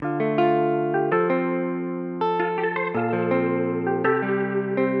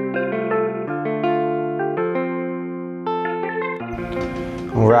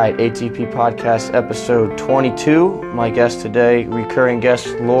right, ATP Podcast episode 22. My guest today, recurring guest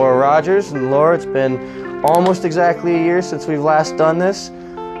Laura Rogers. And Laura, it's been almost exactly a year since we've last done this.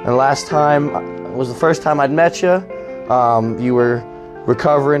 And last time was the first time I'd met you. You were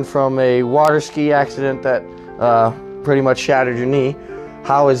recovering from a water ski accident that pretty much shattered your knee.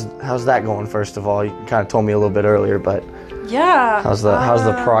 How's that going, first of all? You kind of told me a little bit earlier, but yeah. How's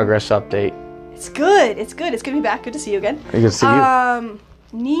the progress update? It's good. It's good to be back. Good to see you again. Good to see you.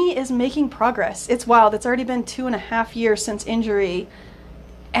 Knee is making progress. It's wild. It's already been 2.5 years since injury,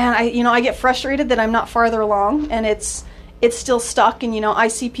 and I get frustrated that I'm not farther along, and it's still stuck. And I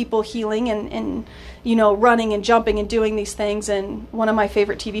see people healing and running and jumping and doing these things. And one of my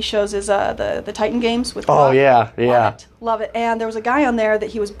favorite TV shows is the Titan Games with Brock. Oh yeah. Love it. And there was a guy on there that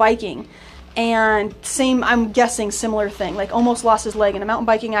he was biking. And I'm guessing similar thing, like almost lost his leg in a mountain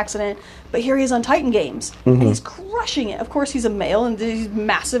biking accident, but here he is on Titan Games, and he's crushing it. Of course, he's a male, and he's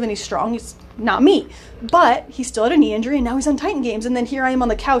massive, and he's strong. He's not me, but he still had a knee injury, and now he's on Titan Games, and then here I am on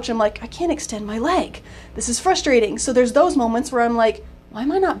the couch, I'm like, I can't extend my leg. This is frustrating. So there's those moments where I'm like, why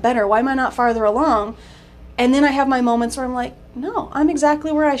am I not better? Why am I not farther along? And then I have my moments where I'm like, no, I'm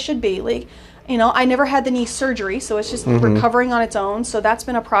exactly where I should be. Like, I never had the knee surgery, so it's just recovering on its own. So that's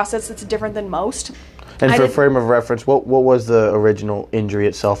been a process that's different than most. And for frame of reference, what was the original injury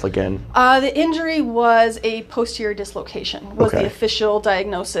itself again? The injury was a posterior dislocation, was the official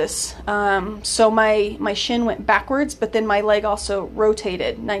diagnosis. So my shin went backwards, but then my leg also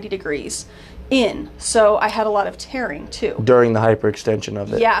rotated 90 degrees in. So I had a lot of tearing too. During the hyperextension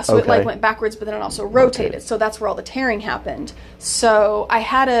of it? Yeah, so it went backwards, but then it also rotated. So that's where all the tearing happened. So I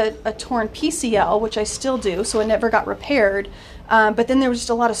had a torn PCL, which I still do, so it never got repaired. But then there was just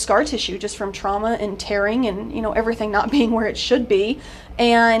a lot of scar tissue just from trauma and tearing and, everything not being where it should be.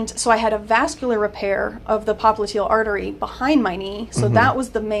 And so I had a vascular repair of the popliteal artery behind my knee. So that was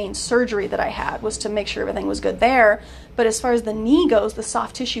the main surgery that I had, was to make sure everything was good there. But as far as the knee goes, the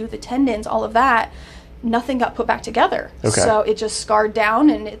soft tissue, the tendons, all of that, nothing got put back together. Okay. So it just scarred down,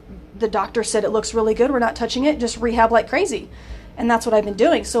 and the doctor said it looks really good. We're not touching it. Just rehab like crazy. And that's what I've been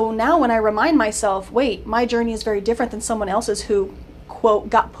doing. So now when I remind myself, wait, my journey is very different than someone else's who, quote,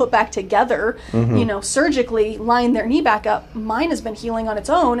 got put back together, surgically lined their knee back up. Mine has been healing on its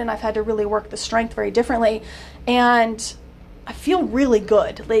own, and I've had to really work the strength very differently. And I feel really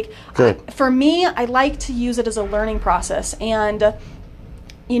good. Like, for me, I like to use it as a learning process. And,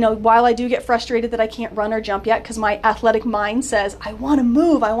 while I do get frustrated that I can't run or jump yet because my athletic mind says, I want to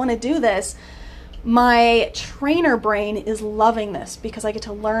move, I want to do this, my trainer brain is loving this because I get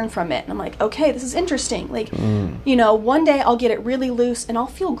to learn from it. And I'm like, okay, this is interesting. Like, one day I'll get it really loose and I'll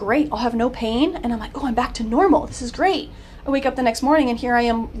feel great. I'll have no pain. And I'm like, oh, I'm back to normal. This is great. I wake up the next morning and here I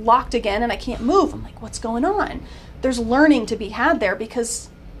am locked again and I can't move. I'm like, what's going on? There's learning to be had there because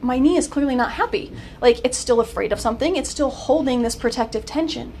my knee is clearly not happy. Like, it's still afraid of something. It's still holding this protective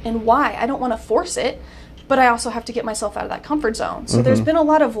tension. And why? I don't want to force it, but I also have to get myself out of that comfort zone. So there's been a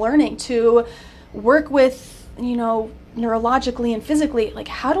lot of learning to work with, neurologically and physically, like,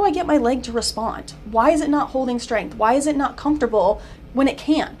 how do I get my leg to respond? Why is it not holding strength? Why is it not comfortable when it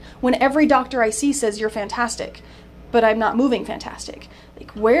can? When every doctor I see says you're fantastic, but I'm not moving fantastic.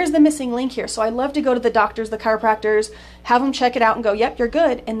 Like, where's the missing link here? So I love to go to the doctors, the chiropractors, have them check it out and go, yep, you're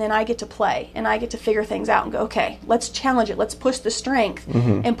good. And then I get to play and I get to figure things out and go, okay, let's challenge it. Let's push the strength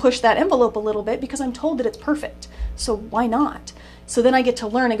and push that envelope a little bit because I'm told that it's perfect. So why not? So then I get to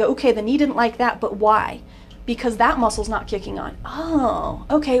learn and go, okay, the knee didn't like that, but why? Because that muscle's not kicking on. Oh,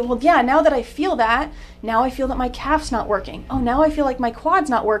 okay, well, yeah, now that I feel that, now I feel that my calf's not working. Oh, now I feel like my quad's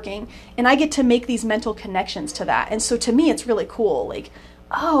not working. And I get to make these mental connections to that. And so to me, it's really cool. Like,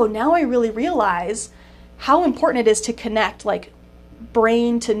 oh, now I really realize how important it is to connect, like,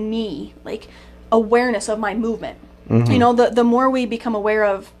 brain to knee, like, awareness of my movement. The more we become aware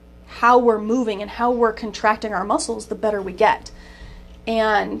of how we're moving and how we're contracting our muscles, the better we get.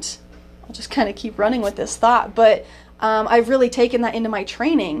 And I'll just kind of keep running with this thought, but I've really taken that into my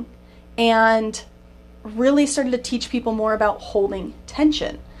training and really started to teach people more about holding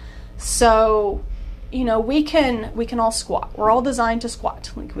tension. So, we can all squat. We're all designed to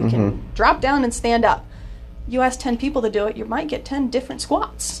squat. Like, we can drop down and stand up. You ask 10 people to do it, you might get 10 different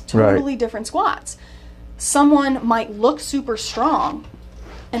squats, totally different squats. Someone might look super strong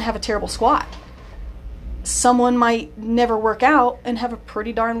and have a terrible squat. Someone might never work out and have a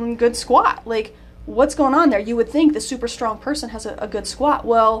pretty darn good squat. Like, what's going on there? You would think the super strong person has a good squat.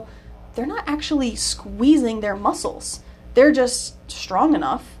 Well, they're not actually squeezing their muscles. They're just strong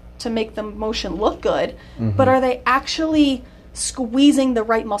enough to make the motion look good. But are they actually squeezing the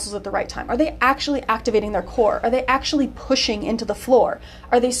right muscles at the right time? Are they actually activating their core? Are they actually pushing into the floor?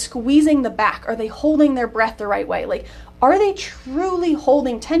 Are they squeezing the back? Are they holding their breath the right way? Like, are they truly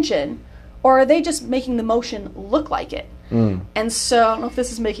holding tension, or are they just making the motion look like it? And so, I don't know if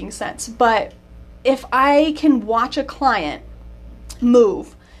this is making sense, but if I can watch a client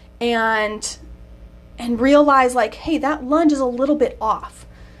move and realize, like, hey, that lunge is a little bit off.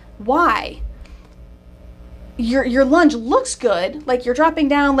 Why? Your lunge looks good, like you're dropping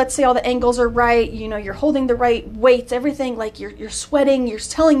down, let's say all the angles are right, you know, you're holding the right weights, everything, like you're sweating, you're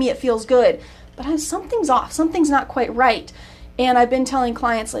telling me it feels good, but something's off, something's not quite right. And I've been telling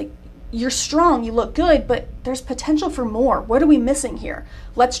clients, like, you're strong, you look good, but there's potential for more. What are we missing here?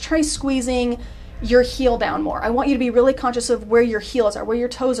 Let's try squeezing your heel down more. I want you to be really conscious of where your heels are, where your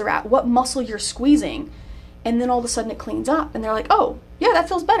toes are at, what muscle you're squeezing. And then all of a sudden it cleans up and they're like, oh, yeah, that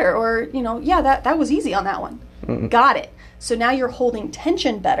feels better. Or, you know, yeah, that was easy on that one. Got it. So now you're holding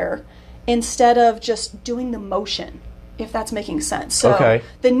tension better instead of just doing the motion, if that's making sense. So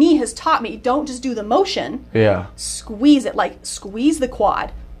the knee has taught me, don't just do the motion. Yeah. Squeeze it, like squeeze the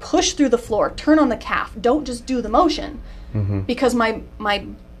quad, push through the floor, turn on the calf. Don't just do the motion. Because my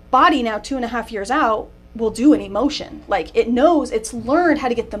body now 2.5 years out will do any motion. Like, it knows, it's learned how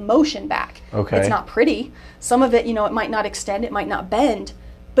to get the motion back. It's not pretty. Some of it, you know, it might not extend, it might not bend,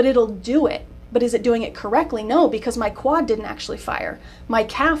 but it'll do it. But is it doing it correctly? No, because my quad didn't actually fire. My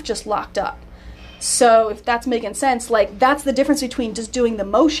calf just locked up. So if that's making sense, like, that's the difference between just doing the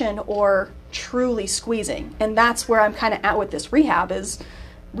motion or truly squeezing. And that's where I'm kind of at with this rehab, is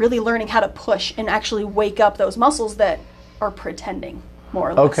really learning how to push and actually wake up those muscles that are pretending,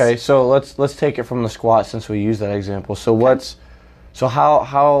 more or less. Okay, so let's take it from the squat, since we use that example. So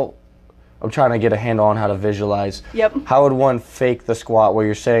how I'm trying to get a handle on how to visualize. How would one fake the squat, where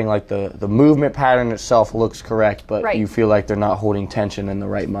you're saying, like, the movement pattern itself looks correct, but you feel like they're not holding tension in the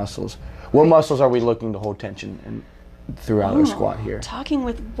right muscles? What muscles are we looking to hold tension in throughout our squat here? Talking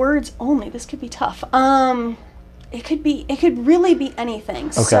with words only, this could be tough. It could really be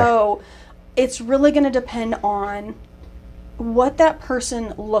anything. So it's really going to depend on what that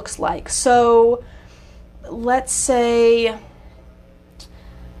person looks like. So let's say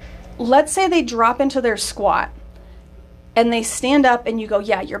they drop into their squat and they stand up and you go,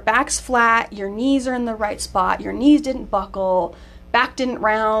 yeah, your back's flat, your knees are in the right spot, your knees didn't buckle, back didn't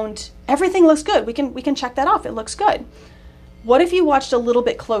round, everything looks good. We can check that off. It looks good. What if you watched a little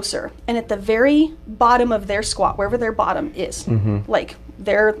bit closer, and at the very bottom of their squat, wherever their bottom is, like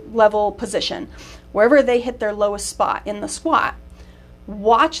their level position, wherever they hit their lowest spot in the squat,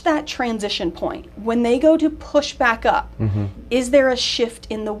 watch that transition point. When they go to push back up, is there a shift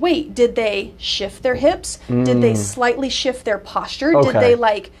in the weight? Did they shift their hips? Did they slightly shift their posture? Did they,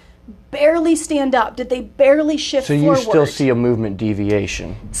 like, barely stand up? Did they barely shift forward? So you still see a movement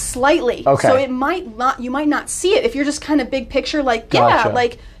deviation? Slightly. So it might not, you might not see it if you're just kind of big picture, like, yeah,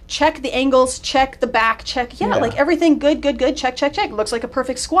 like, check the angles, check the back, check, like, everything good, check. Looks like a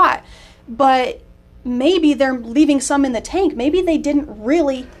perfect squat. But maybe they're leaving some in the tank. Maybe they didn't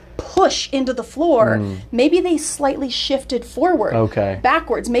really push into the floor. Maybe they slightly shifted forward,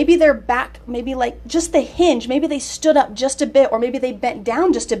 backwards. Maybe their back, maybe like just the hinge, maybe they stood up just a bit, or maybe they bent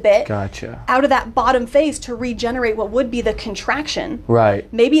down just a bit out of that bottom phase to regenerate what would be the contraction.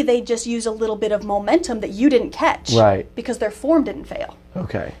 Maybe they just use a little bit of momentum that you didn't catch because their form didn't fail.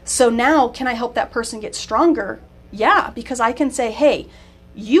 So now, can I help that person get stronger? Yeah, because I can say, hey,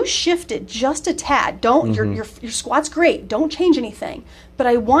 you shifted just a tad. Don't your squat's great. Don't change anything. But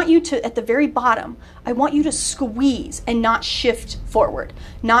I want you to, at the very bottom, I want you to squeeze and not shift forward,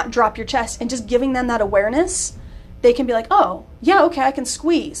 not drop your chest, and just giving them that awareness, they can be like, oh, yeah, okay, I can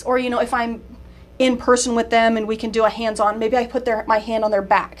squeeze. Or, you know, if I'm in person with them and we can do a hands-on, maybe I put my hand on their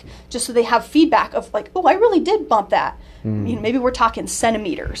back just so they have feedback of, like, oh, I really did bump that. You know, maybe we're talking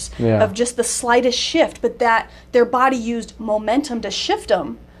centimeters of just the slightest shift, but that their body used momentum to shift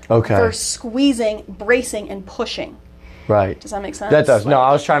them for squeezing, bracing, and pushing. Does that make sense? That does. No,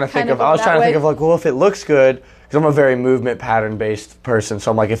 I was trying to think of like, well, if it looks good, because I'm a very movement pattern based person, so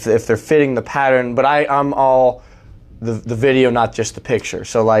I'm like, if they're fitting the pattern, but I'm all the video, not just the picture.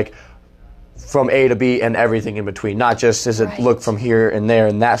 So, like, from A to B and everything in between, not just does it look from here and there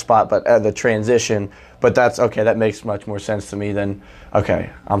in that spot, but the transition. But that's okay. That makes much more sense to me than, okay,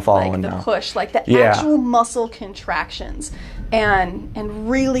 I'm following now. Like the push, like the actual muscle contractions, and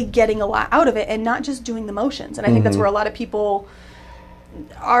really getting a lot out of it, and not just doing the motions. And I think that's where a lot of people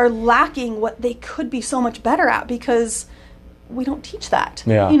are lacking what they could be so much better at, because we don't teach that.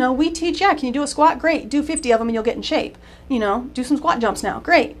 You know, we teach, can you do a squat? Great. Do 50 of them and you'll get in shape. You know, do some squat jumps now.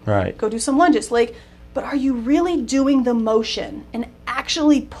 Great. Go do some lunges. Like, but are you really doing the motion and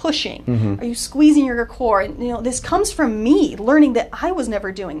actually pushing? Are you squeezing your core? And this comes from me learning that I was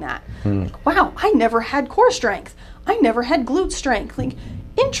never doing that. Like, wow, I never had core strength. I never had glute strength. Like,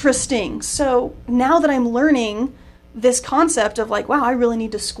 interesting. So now that I'm learning this concept of like, wow, I really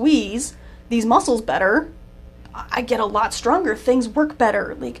need to squeeze these muscles better, I get a lot stronger. Things work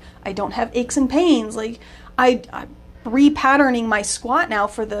better. Like, I don't have aches and pains. Like, I'm repatterning my squat now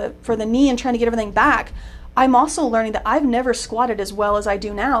for the knee and trying to get everything back. I'm also learning that I've never squatted as well as I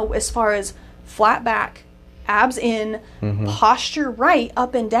do now, as far as flat back, abs in, posture right,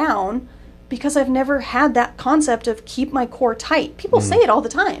 up and down, because I've never had that concept of keep my core tight. People say it all the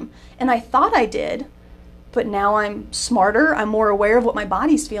time, and I thought I did, but now I'm smarter. I'm more aware of what my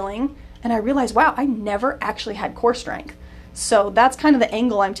body's feeling. And I realized, wow, I never actually had core strength. So that's kind of the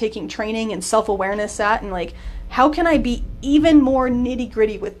angle I'm taking training and self-awareness at, and like, how can I be even more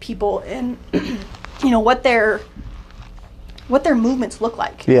nitty-gritty with people and, what their movements look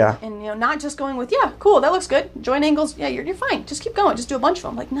like. Yeah. And, not just going with, yeah, cool, that looks good. Joint angles, yeah, you're fine. Just keep going. Just do a bunch of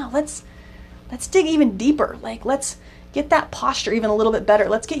them. Like, no, let's dig even deeper. Like, let's get that posture even a little bit better.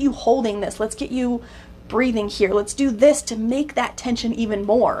 Let's get you holding this. Let's get you breathing here. Let's do this to make that tension even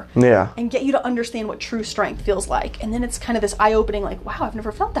more. Yeah. And get you to understand what true strength feels like. And then it's kind of this eye-opening, like, wow, I've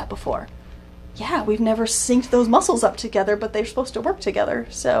never felt that before. Yeah, we've never synced those muscles up together, but they're supposed to work together.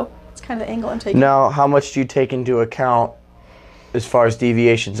 So it's kind of the angle I'm taking. Now, how much do you take into account as far as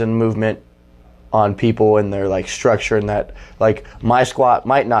deviations in movement on people and their like structure, and that like my squat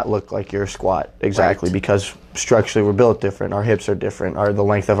might not look like your squat exactly, right, because structurally we're built different, our hips are different, the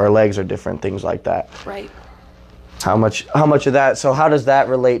length of our legs are different, things like that. Right. How much of that, so how does that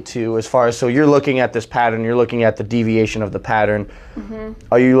relate to, as far as, so you're looking at this pattern, you're looking at the deviation of the pattern.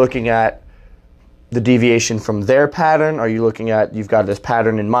 Are you looking at the deviation from their pattern? Are you looking at, you've got this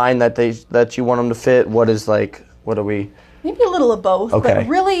pattern in mind that you want them to fit? What are we? Maybe a little of both, okay, but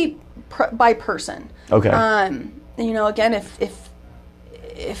really by person. Okay. Again,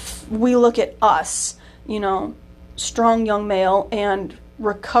 if we look at us, strong young male and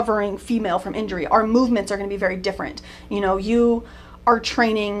recovering female from injury, our movements are going to be very different. You are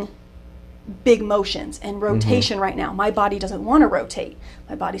training big motions and rotation right now. My body doesn't want to rotate.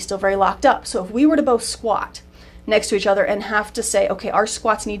 My body's still very locked up. So if we were to both squat next to each other and have to say, okay, our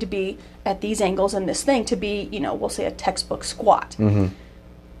squats need to be at these angles and this thing to be, we'll say a textbook squat.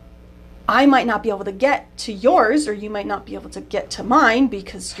 I might not be able to get to yours, or you might not be able to get to mine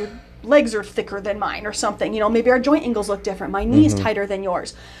because your legs are thicker than mine or something. Maybe our joint angles look different. My knee is tighter than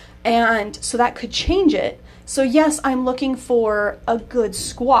yours. And so that could change it. So yes, I'm looking for a good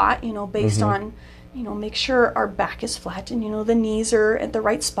squat, based on, make sure our back is flat and, the knees are at the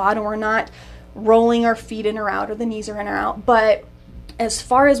right spot and we're not rolling our feet in or out, or the knees are in or out. But as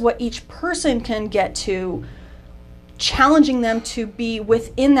far as what each person can get to, challenging them to be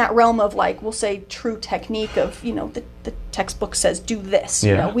within that realm of, like, we'll say true technique of, the textbook says do this.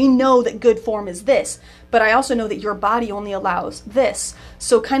 Yeah. We know that good form is this, but I also know that your body only allows this.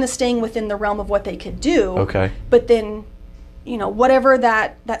 So kind of staying within the realm of what they could do. Okay. But then, whatever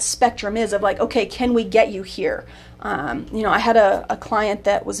that spectrum is of like, okay, can we get you here? I had a client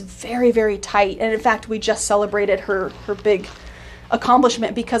that was very, very tight. And in fact, we just celebrated her big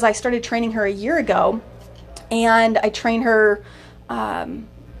accomplishment because I started training her a year ago. And I train her on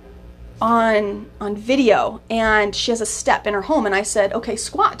video, and she has a step in her home, and I said, okay,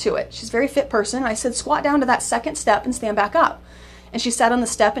 squat to it. She's a very fit person. And I said, squat down to that second step and stand back up. And she sat on the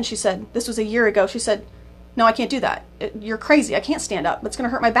step, and she said, this was a year ago, she said, no, I can't do that. You're crazy. I can't stand up. It's going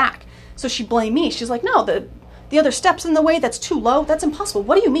to hurt my back. So she blamed me. She's like, no, the other step's in the way. That's too low. That's impossible.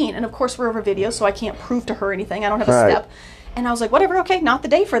 What do you mean? And of course, we're over video, so I can't prove to her anything. I don't have a step. And I was like, whatever, okay, not the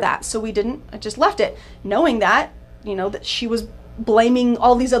day for that. So I just left it, knowing that, that she was blaming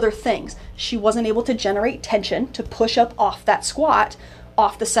all these other things. She wasn't able to generate tension to push up off that squat,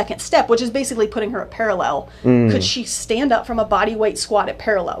 off the second step, which is basically putting her at parallel. Could she stand up from a body weight squat at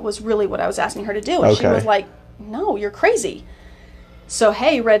parallel was really what I was asking her to do. And she was like, no, you're crazy. So,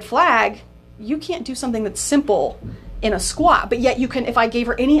 hey, red flag, you can't do something that's simple in a squat, but yet you can, if I gave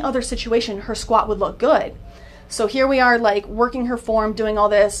her any other situation, her squat would look good. So here we are, like, working her form, doing all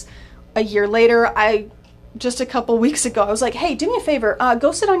this. A year later, just a couple weeks ago, I was like, hey, do me a favor,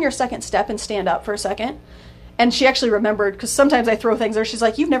 go sit on your second step and stand up for a second. And she actually remembered, because sometimes I throw things there. She's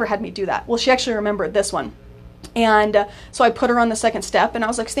like, you've never had me do that. Well, she actually remembered this one. And so I put her on the second step, and I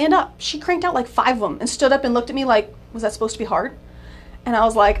was like, stand up. She cranked out like 5 of them and stood up and looked at me like, was that supposed to be hard? And I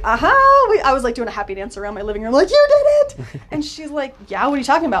was like, aha! I was like doing a happy dance around my living room, like, you did it! And she's like, yeah, what are you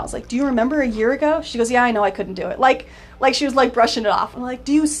talking about? I was like, do you remember a year ago? She goes, yeah, I know I couldn't do it. Like she was like brushing it off. I'm like,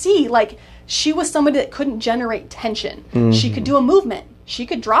 do you see? Like, she was somebody that couldn't generate tension. She could do a movement. She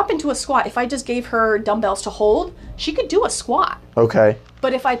could drop into a squat. If I just gave her dumbbells to hold, she could do a squat. Okay.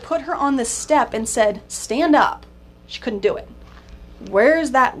 But if I put her on this step and said, stand up, she couldn't do it.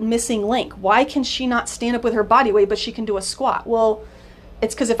 Where's that missing link? Why can she not stand up with her body weight, but she can do a squat? Well,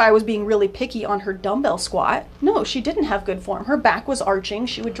 it's because if I was being really picky on her dumbbell squat, no, she didn't have good form. Her back was arching.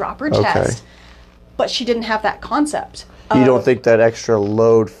 She would drop her chest, but she didn't have that concept. You don't think that extra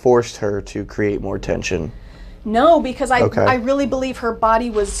load forced her to create more tension? No, because I really believe her body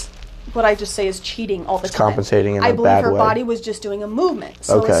was, what I just say is cheating all the time. Compensating in a bad way. I believe her body was just doing a movement.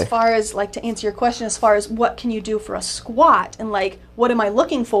 So as far as, like, to answer your question, as far as what can you do for a squat and, like, what am I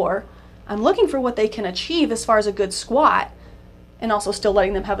looking for? I'm looking for what they can achieve as far as a good squat, and also still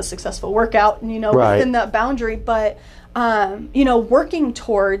letting them have a successful workout, you know, within that boundary. But, you know,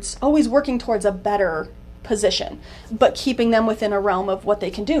 always working towards a better position, but keeping them within a realm of what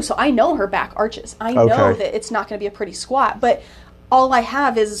they can do. So I know her back arches. I know that it's not going to be a pretty squat, but all I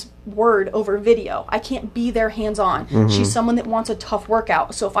have is word over video. I can't be there hands-on. She's someone that wants a tough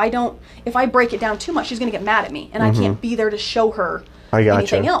workout. So if I break it down too much, she's going to get mad at me, and I can't be there to show her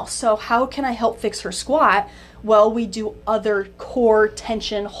anything else. So how can I help fix her squat? Well, we do other core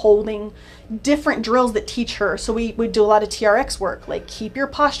tension holding, different drills that teach her. So we do a lot of TRX work, like keep your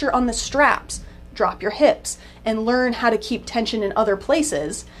posture on the straps, drop your hips, and learn how to keep tension in other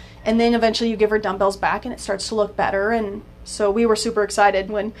places. And then eventually you give her dumbbells back and it starts to look better. And so we were super excited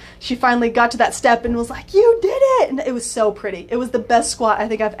when she finally got to that step and was like, you did it! And it was so pretty. It was the best squat I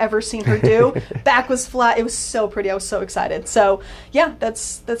think I've ever seen her do. Back was flat. It was so pretty. I was so excited. So yeah,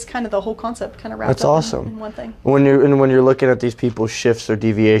 that's kind of the whole concept kind of wrapped up in one thing. When you're looking at these people's shifts or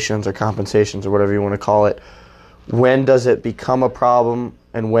deviations or compensations or whatever you want to call it, when does it become a problem,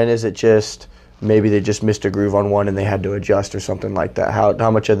 and when is it just maybe they just missed a groove on one and they had to adjust or something like that?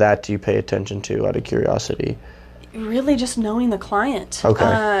 How much of that do you pay attention to out of curiosity? Really just knowing the client.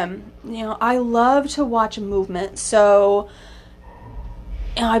 Okay. You know, I love to watch movement. So,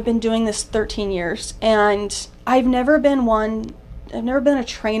 you know, I've been doing this 13 years, and I've never been a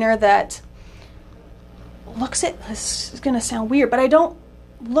trainer that looks at, this is going to sound weird, but I don't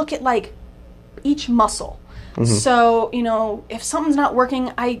look at like each muscle. So, you know, if something's not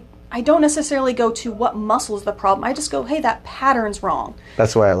working, I don't necessarily go to what muscle is the problem. I just go, hey, that pattern's wrong.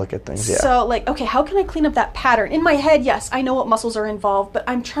 That's the way I look at things, yeah. So, like, okay, how can I clean up that pattern? In my head, yes, I know what muscles are involved, but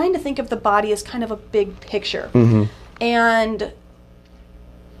I'm trying to think of the body as kind of a big picture. And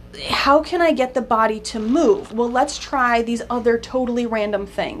how can I get the body to move? Well, let's try these other totally random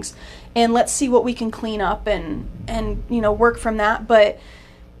things, and let's see what we can clean up and you know, work from that. But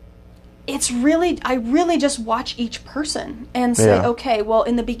I really just watch each person and say, okay, well,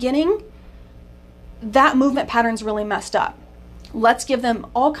 in the beginning, that movement pattern's really messed up. Let's give them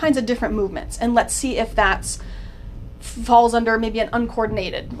all kinds of different movements, and let's see if that's falls under maybe an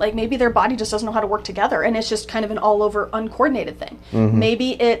uncoordinated, like maybe their body just doesn't know how to work together, and it's just kind of an all over uncoordinated thing.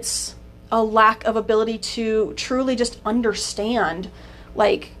 Maybe it's a lack of ability to truly just understand,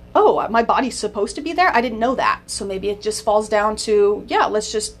 like, oh, my body's supposed to be there. I didn't know that. So maybe it just falls down to, yeah,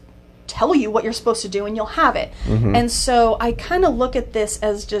 let's just tell you what you're supposed to do and you'll have it. And so I kind of look at this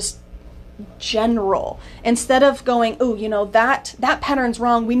as just general, instead of going, oh, you know, that pattern's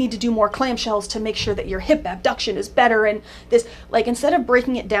wrong, we need to do more clamshells to make sure that your hip abduction is better, and this, like, instead of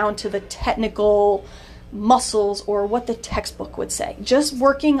breaking it down to the technical muscles or what the textbook would say, just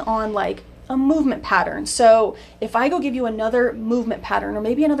working on like a movement pattern. So if I go give you another movement pattern or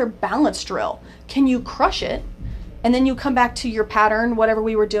maybe another balance drill, can you crush it? And then you come back to your pattern, whatever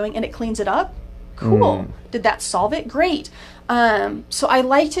we were doing, and it cleans it up? Cool. Did that solve it? Great. So I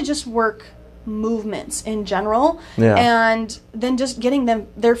like to just work movements in general, and then just getting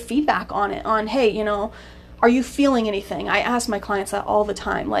their feedback on it, on, hey, you know, are you feeling anything? I ask my clients that all the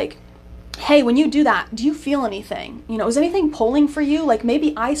time, like, hey, when you do that, do you feel anything? You know, is anything pulling for you? Like,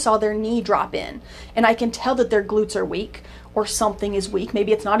 maybe I saw their knee drop in, and I can tell that their glutes are weak, or something is weak.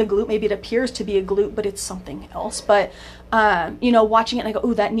 Maybe it's not a glute, maybe it appears to be a glute, but it's something else. But, you know, watching it and I go,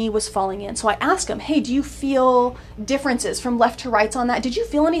 ooh, that knee was falling in. So I ask them, hey, do you feel differences from left to rights on that? Did you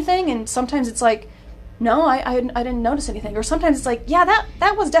feel anything? And sometimes it's like, no, I didn't notice anything. Or sometimes it's like, yeah,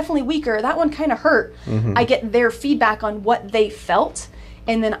 that was definitely weaker. That one kind of hurt. I get their feedback on what they felt,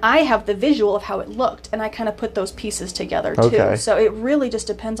 and then I have the visual of how it looked, and I kind of put those pieces together too. So it really just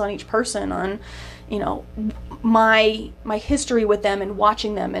depends on each person, on, you know, my history with them and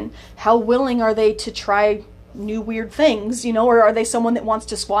watching them, and how willing are they to try new weird things, you know, or are they someone that wants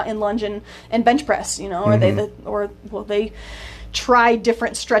to squat and lunge and bench press, you know, or will they try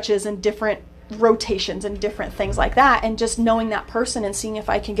different stretches and different rotations and different things like that, and just knowing that person and seeing if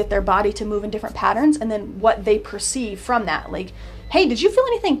I can get their body to move in different patterns, and then what they perceive from that. Like, hey, did you feel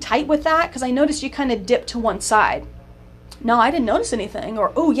anything tight with that? Because I noticed you kind of dipped to one side. No, I didn't notice anything.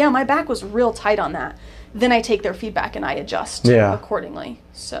 Or, oh yeah, my back was real tight on that. Then I take their feedback and I adjust accordingly.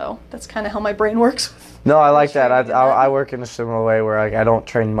 So that's kind of how my brain works. No, I like that. I work in a similar way where I don't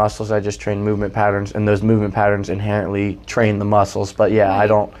train muscles, I just train movement patterns, and those movement patterns inherently train the muscles. But yeah,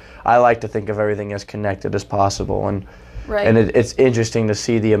 I like to think of everything as connected as possible, and it's interesting to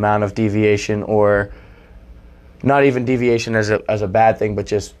see the amount of deviation, or not even deviation as a bad thing, but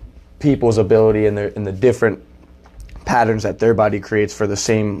just people's ability and the different patterns that their body creates for the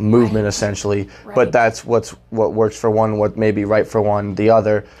same movement, essentially. But that's what works for one, what may be right for one, the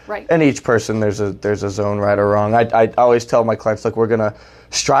other. And each person, there's a zone, right or wrong. I always tell my clients, look, we're gonna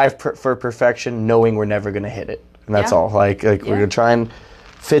strive for perfection, knowing we're never gonna hit it, and that's all. Like we're gonna try and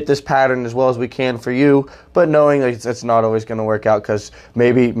fit this pattern as well as we can for you, but knowing like it's not always going to work out, because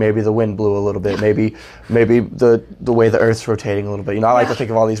maybe the wind blew a little bit, maybe the way the Earth's rotating a little bit. You know, I like to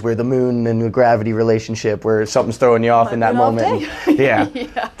think of all these where the moon and the gravity relationship, where something's throwing you off in that moment.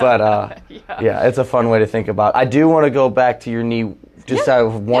 But it's a fun way to think about. I do want to go back to your knee. Just out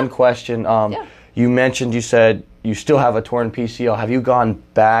of one question. You said you still have a torn PCL. Have you gone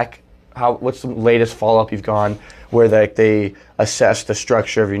back? What's the latest follow-up you've gone where they assess the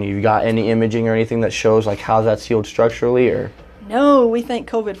structure of your knee? You got any imaging or anything that shows like how that's healed structurally, or? No, we thank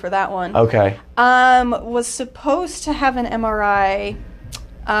COVID for that one. Okay. Was supposed to have an MRI,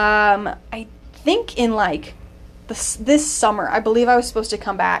 I think in like this summer. I believe I was supposed to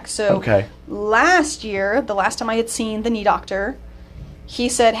come back. So last year, the last time I had seen the knee doctor, he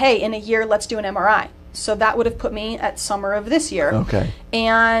said, hey, in a year, let's do an MRI. So that would have put me at summer of this year. Okay.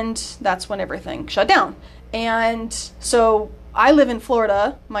 And that's when everything shut down. And so I live in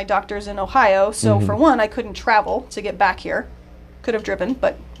Florida. My doctor's in Ohio. So for one, I couldn't travel to get back here. Could have driven,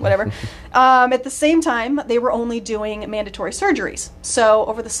 but whatever. At the same time, they were only doing mandatory surgeries. So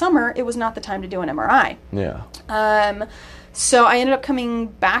over the summer, it was not the time to do an MRI. Yeah. So I ended up coming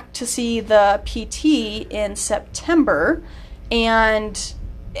back to see the PT in September, and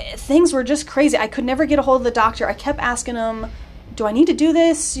things were just crazy. I could never get a hold of the doctor. I kept asking him, do I need to do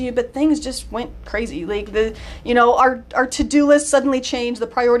this? But things just went crazy. Like our to-do list suddenly changed. The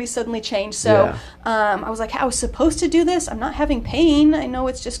priorities suddenly changed. So I was like, I was supposed to do this. I'm not having pain. I know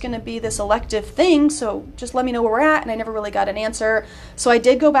it's just going to be this elective thing. So just let me know where we're at. And I never really got an answer. So I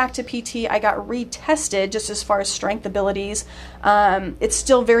did go back to PT. I got retested just as far as strength abilities. It's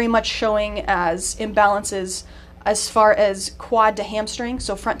still very much showing as imbalances as far as quad to hamstring.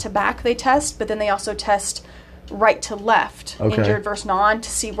 So front to back they test, but then they also test right to left, injured versus non, to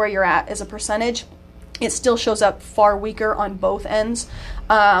see where you're at as a percentage. It still shows up far weaker on both ends.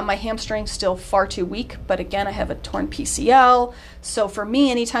 My hamstring's still far too weak, but again, I have a torn PCL. So for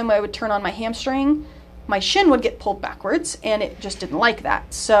me, anytime I would turn on my hamstring, my shin would get pulled backwards, and it just didn't like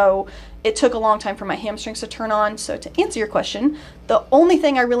that. So it took a long time for my hamstrings to turn on. So to answer your question, the only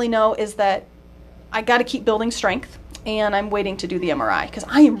thing I really know is that I got to keep building strength, and I'm waiting to do the MRI because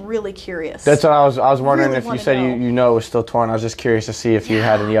I am really curious. That's what I was wondering. Really, if you said you know it was still torn, I was just curious to see if you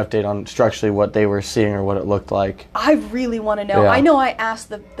had any update on structurally what they were seeing or what it looked like. I really want to know. I know I asked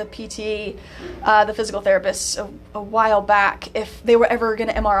the PT, the physical therapist, a while back if they were ever going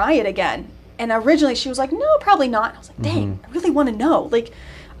to MRI it again. And originally she was like, no, probably not. I was like, dang, I really want to know. Like,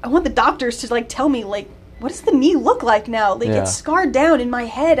 I want the doctors to like tell me, like, what does the knee look like now? Like, it's scarred down in my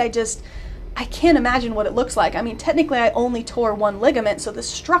head. I can't imagine what it looks like. I mean, technically I only tore one ligament, so the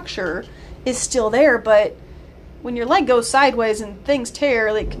structure is still there, but when your leg goes sideways and things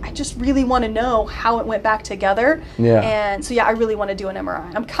tear, like, I just really want to know how it went back together. Yeah. And so, I really want to do an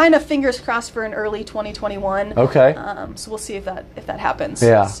MRI. I'm kind of fingers crossed for an early 2021. Okay. So we'll see if that happens.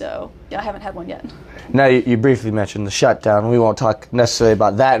 Yeah. So, I haven't had one yet. Now, you briefly mentioned the shutdown. We won't talk necessarily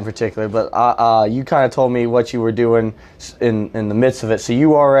about that in particular, but you kind of told me what you were doing in the midst of it. So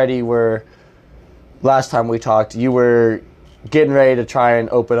you already were... Last time we talked, you were getting ready to try and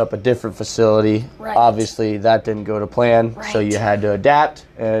open up a different facility. Right. Obviously, that didn't go to plan, so you had to adapt,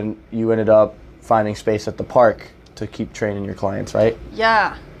 and you ended up finding space at the park to keep training your clients, right?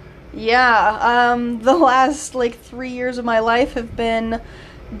 Yeah. The last 3 years of my life have been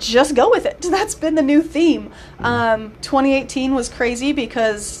just go with it. That's been the new theme. 2018 was crazy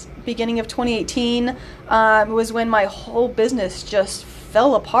because beginning of 2018 was when my whole business just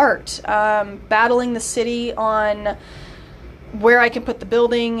fell apart. Battling the city on where I can put the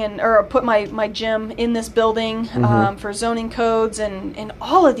building or put my gym in this building for zoning codes, and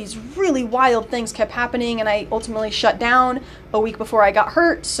all of these really wild things kept happening, and I ultimately shut down a week before I got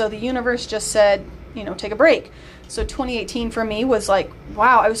hurt. So the universe just said, take a break. So 2018 for me was like,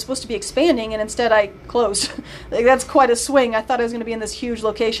 wow, I was supposed to be expanding, and instead I closed. Like, that's quite a swing. I thought I was going to be in this huge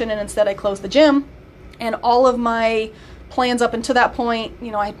location, and instead I closed the gym. And all of my plans up until that point,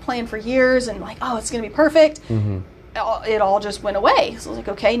 I had planned for years, and like, oh, it's going to be perfect. It all just went away. So I was like,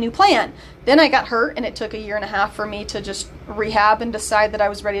 okay, new plan. Then I got hurt, and it took 1.5 years for me to just rehab and decide that I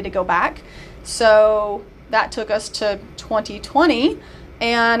was ready to go back. So that took us to 2020.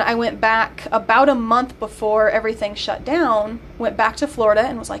 And I went back about a month before everything shut down, went back to Florida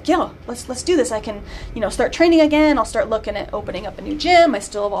and was like, let's do this. I can, start training again. I'll start looking at opening up a new gym. I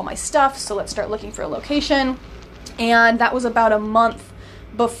still have all my stuff, so let's start looking for a location. And that was about a month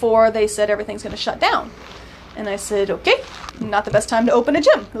before they said everything's going to shut down. And I said, okay, not the best time to open a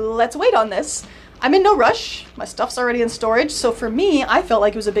gym. Let's wait on this. I'm in no rush. My stuff's already in storage. So for me, I felt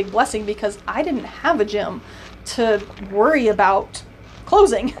like it was a big blessing because I didn't have a gym to worry about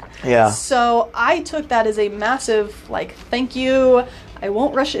closing. Yeah. So I took that as a massive, thank you. I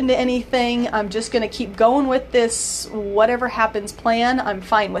won't rush into anything. I'm just going to keep going with this whatever happens plan. I'm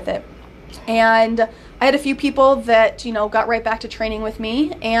fine with it. And I had a few people that, got right back to training with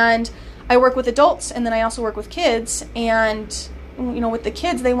me. And I work with adults, and then I also work with kids. And, with the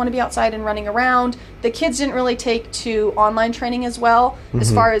kids, they want to be outside and running around. The kids didn't really take to online training as well,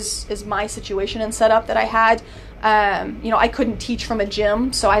 as far as my situation and setup that I had. I couldn't teach from a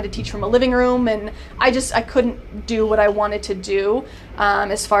gym, so I had to teach from a living room, and I couldn't do what I wanted to do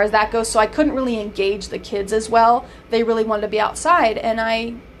as far as that goes. So I couldn't really engage the kids as well. They really wanted to be outside, and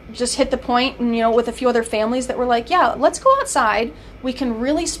I just hit the point, with a few other families that were like, yeah, let's go outside. We can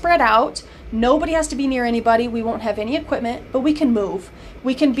really spread out. Nobody has to be near anybody. We won't have any equipment, but we can move.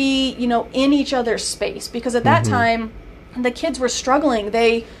 We can be, in each other's space, because at that time, the kids were struggling.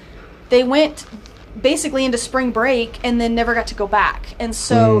 They went basically into spring break and then never got to go back. And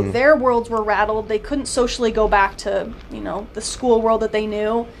so their worlds were rattled. They couldn't socially go back to, the school world that they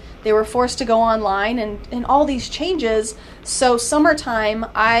knew. They were forced to go online and all these changes. So summertime,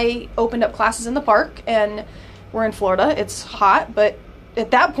 I opened up classes in the park, and we're in Florida. It's hot, but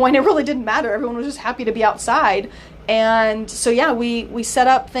at that point, it really didn't matter. Everyone was just happy to be outside. And so, yeah, we set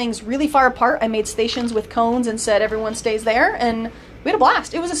up things really far apart. I made stations with cones and said everyone stays there, and we had a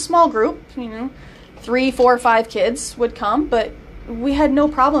blast. It was a small group, 3, 4, 5 kids would come, but we had no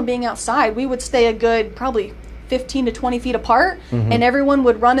problem being outside. We would stay a good probably 15 to 20 feet apart, and everyone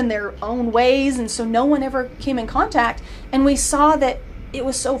would run in their own ways, and so no one ever came in contact. And we saw that it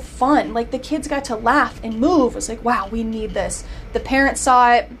was so fun. Like, the kids got to laugh and move. It was like, wow, we need this. The parents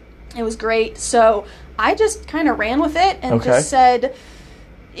saw it. It was great. So I just kind of ran with it and just said,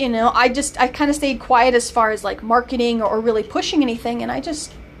 I kind of stayed quiet as far as marketing or really pushing anything, and I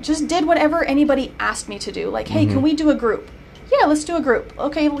just did whatever anybody asked me to do. Like, hey, can we do a group? Yeah, let's do a group.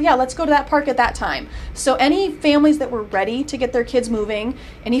 Okay, yeah, let's go to that park at that time. So any families that were ready to get their kids moving,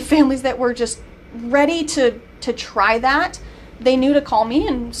 any families that were just ready to try that, they knew to call me.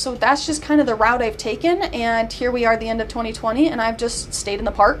 And so that's just kind of the route I've taken. And here we are at the end of 2020, and I've just stayed in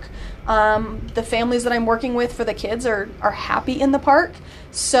the park. The families that I'm working with for the kids are happy in the park.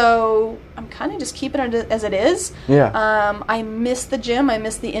 So I'm kind of just keeping it as it is. Yeah. I miss the gym. I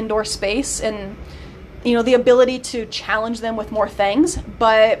miss the indoor space and, the ability to challenge them with more things.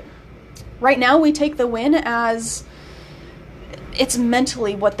 But right now we take the win as it's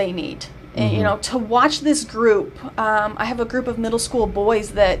mentally what they need. And, to watch this group, I have a group of middle school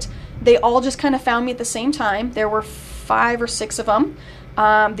boys that they all just kind of found me at the same time. There were 5 or 6 of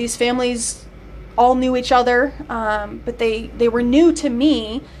them. These families all knew each other, but they were new to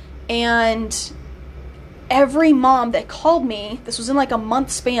me. And every mom that called me, this was in a month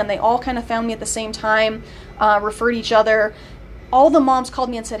span, they all kind of found me at the same time, referred each other. All the moms called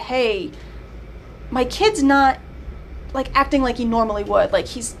me and said, hey, my kid's not acting like he normally would.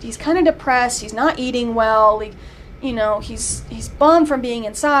 He's kind of depressed. He's not eating well. He's bummed from being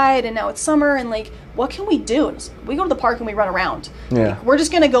inside, and now it's summer, and what can we do? And we go to the park and we run around. Yeah. We're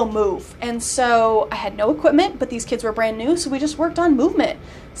just going to go move. And so I had no equipment, but these kids were brand new, so we just worked on movement.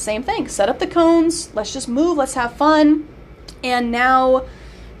 Same thing. Set up the cones. Let's just move. Let's have fun. And now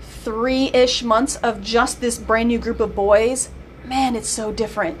 3-ish months of just this brand new group of boys, man, it's so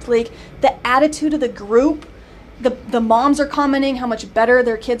different. The attitude of the group, the moms are commenting how much better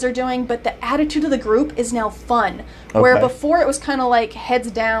their kids are doing, but the attitude of the group is now fun. Where before it was kind of heads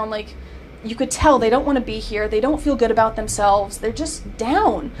down, you could tell they don't want to be here. They don't feel good about themselves. They're just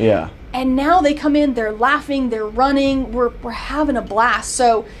down. Yeah. And now they come in, they're laughing, they're running, we're having a blast.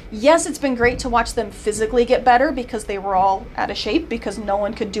 So yes, it's been great to watch them physically get better because they were all out of shape because no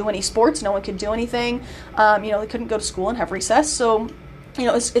one could do any sports, no one could do anything. They couldn't go to school and have recess. So,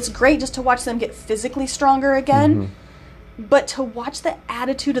 it's great just to watch them get physically stronger again. But to watch the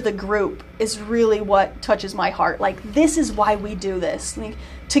attitude of the group is really what touches my heart. Like, this is why we do this. Like,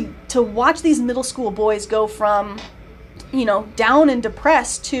 to watch these middle school boys go from down and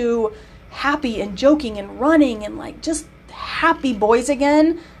depressed to happy and joking and running and like just happy boys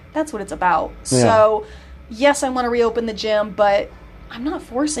again. That's what it's about. Yeah. So yes, I want to reopen the gym, but I'm not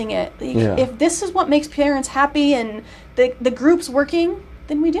forcing it. Like, if this is what makes parents happy and the group's working,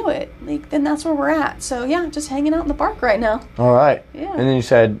 then we do it. Like, then that's where we're at. So yeah, just hanging out in the park right now. All right. Yeah. And then you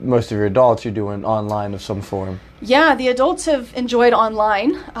said most of your adults you're doing online of some form. Yeah, the adults have enjoyed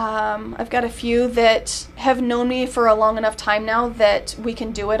online. I've got a few that have known me for a long enough time now that we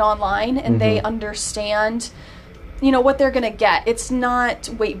can do it online, and they understand, what they're going to get. It's not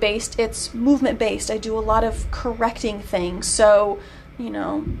weight-based, it's movement-based. I do a lot of correcting things. So,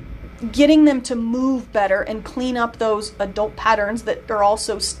 getting them to move better and clean up those adult patterns that are all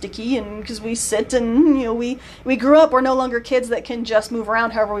so sticky, and because we sit and we grew up, we're no longer kids that can just move around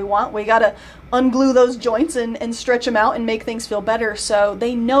however we want. We got to unglue those joints and stretch them out and make things feel better. So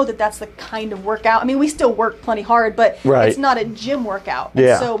they know that that's the kind of workout. I mean, we still work plenty hard, but it's not a gym workout.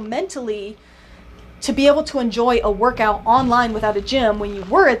 Yeah. And so mentally, to be able to enjoy a workout online without a gym when you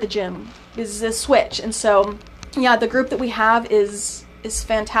were at the gym is a switch. And so the group that we have is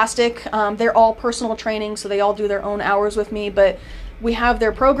fantastic. They're all personal training, so they all do their own hours with me, but we have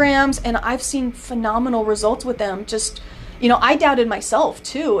their programs, and I've seen phenomenal results with them. Just, I doubted myself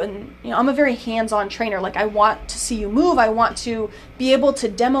too, and I'm a very hands-on trainer. Like, I want to see you move. I want to be able to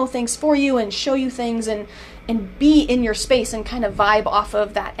demo things for you and show you things and be in your space and kind of vibe off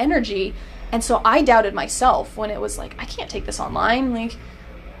of that energy. And so I doubted myself when it was like, I can't take this online. Like,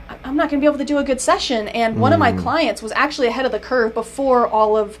 I'm not going to be able to do a good session. And one of my clients was actually ahead of the curve before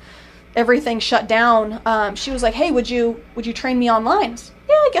all of everything shut down. She was like, hey, would you train me online?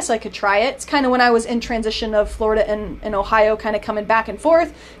 Yeah, I guess I could try it. It's kind of when I was in transition of Florida and Ohio, kind of coming back and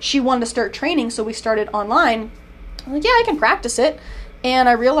forth. She wanted to start training, so we started online. I'm like, yeah, I can practice it. And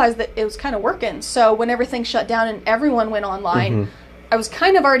I realized that it was kind of working. So when everything shut down and everyone went online, I was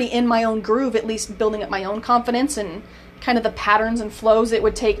kind of already in my own groove, at least building up my own confidence and kind of the patterns and flows it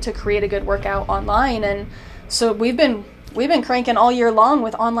would take to create a good workout online. And so we've been cranking all year long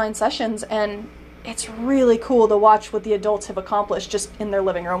with online sessions, and it's really cool to watch what the adults have accomplished just in their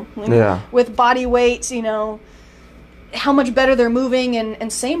living room. With body weight, how much better they're moving,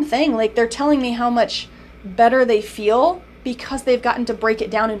 and same thing, like, they're telling me how much better they feel because they've gotten to break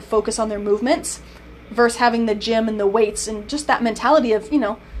it down and focus on their movements versus having the gym and the weights and just that mentality of,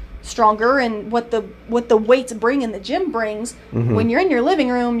 stronger and what the weights bring and the gym brings. When you're in your living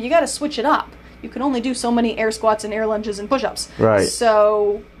room, you got to switch it up. You can only do so many air squats and air lunges and push-ups. Right.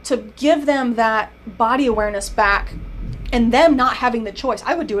 So to give them that body awareness back and them not having the choice,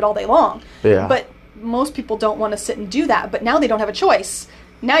 I would do it all day long. Yeah. But most people don't want to sit and do that. But now they don't have a choice.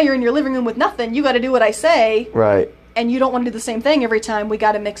 Now you're in your living room with nothing. You got to do what I say. Right. And you don't want to do the same thing every time. We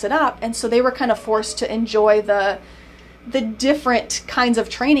got to mix it up. And so they were kind of forced to enjoy the different kinds of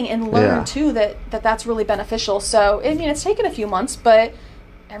training and learn too that's really beneficial. So I mean, it's taken a few months, but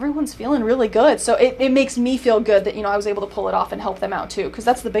everyone's feeling really good. So it makes me feel good that I was able to pull it off and help them out too, because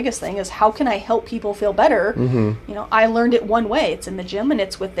that's the biggest thing is how can I help people feel better. I learned it one way. It's in the gym and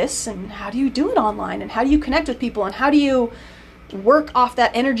it's with this, and how do you do it online, and how do you connect with people, and how do you work off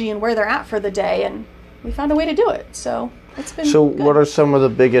that energy and where they're at for the day, and we found a way to do it. So it's been good. What are some of the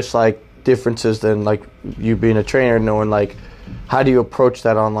biggest differences then, like you being a trainer, knowing how do you approach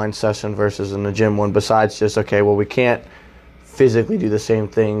that online session versus in the gym one, besides just we can't physically do the same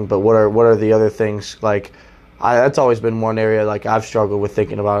thing, but what are the other things? That's always been one area I've struggled with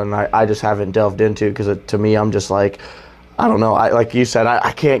thinking about, and I just haven't delved into, because to me I'm just I don't know, like you said,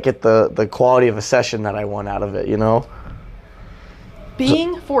 I can't get the quality of a session that I want out of it,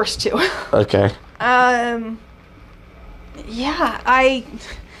 being forced to. Okay.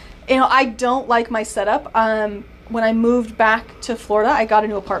 I don't like my setup. When I moved back to Florida, I got a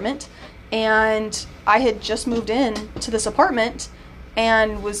new apartment, and I had just moved in to this apartment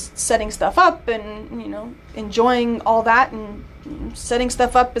and was setting stuff up and, enjoying all that and setting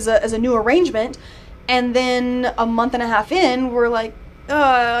stuff up as a new arrangement. And then a month and a half in, we're like,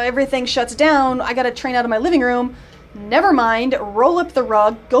 everything shuts down. I got to train out of my living room. Never mind, roll up the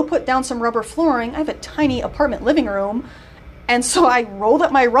rug, go put down some rubber flooring. I have a tiny apartment living room. And so I rolled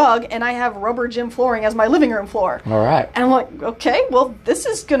up my rug, and I have rubber gym flooring as my living room floor. All right. And I'm like, okay, well, this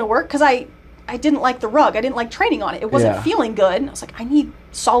is going to work, because I didn't like the rug. I didn't like training on it. It wasn't feeling good. And I was like, I need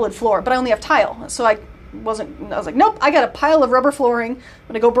solid floor, but I only have tile. So I was like, nope, I got a pile of rubber flooring. I'm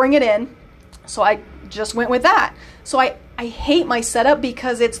going to go bring it in. So I just went with that. So I hate my setup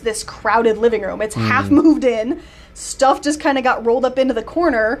because it's this crowded living room. It's half moved in. Stuff just kind of got rolled up into the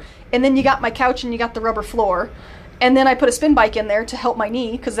corner. And then you got my couch and you got the rubber floor. And then I put a spin bike in there to help my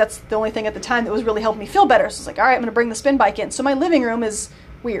knee, because that's the only thing at the time that was really helping me feel better. So I was like, all right, I'm going to bring the spin bike in. So my living room is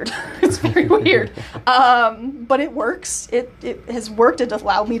weird. It's very weird. But it works. It has worked. It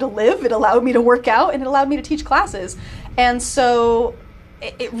allowed me to live. It allowed me to work out. And it allowed me to teach classes. And so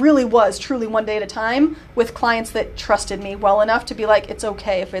it really was truly one day at a time, with clients that trusted me well enough to be like, it's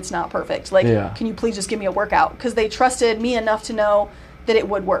okay if it's not perfect. Like, can you please just give me a workout? Because they trusted me enough to know that it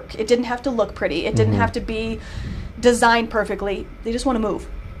would work. It didn't have to look pretty. It didn't have to be designed perfectly. They just want to move.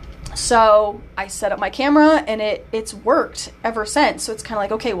 So I set up my camera, and it's worked ever since. So it's kind of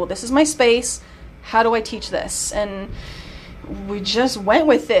like, okay, well, this is my space. How do I teach this? And we just went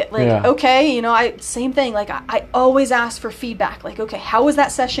with it. Like, okay, you know, same thing. Like, I always ask for feedback. Like, okay, how was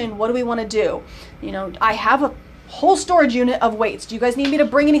that session? What do we want to do? You know, I have a whole storage unit of weights. Do you guys need me to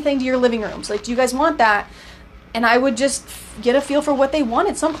bring anything to your living rooms? Like, do you guys want that? And I would just get a feel for what they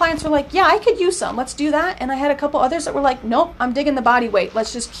wanted. Some clients were like, yeah, I could use some. Let's do that. And I had a couple others that were like, nope, I'm digging the body weight.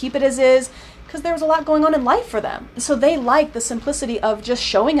 Let's just keep it as is, because there was a lot going on in life for them. So they liked the simplicity of just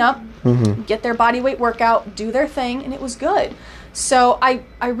showing up, get their body weight workout, do their thing, and it was good. So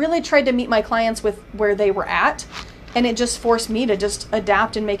I really tried to meet my clients with where they were at, and it just forced me to just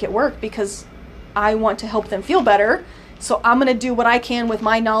adapt and make it work, because I want to help them feel better. So I'm going to do what I can with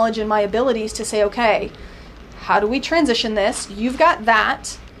my knowledge and my abilities to say, okay, how do we transition this? You've got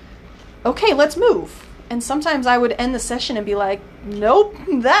that. Okay, let's move. And sometimes I would end the session and be like, nope,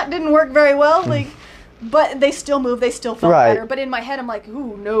 that didn't work very well. Like, but they still move. They still felt better. But in my head, I'm like,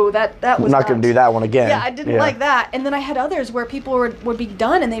 ooh, no, that was I'm not going to do that one again. Yeah, I didn't like that. And then I had others where people would be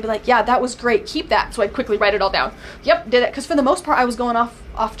done, and they'd be like, yeah, that was great. Keep that. So I'd quickly write it all down. Yep, did it. Because for the most part, I was going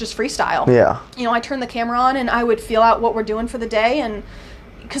off just freestyle. Yeah. You know, I turned the camera on, and I would feel out what we're doing for the day, and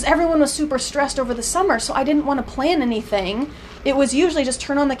because everyone was super stressed over the summer, so I didn't want to plan anything. It was usually just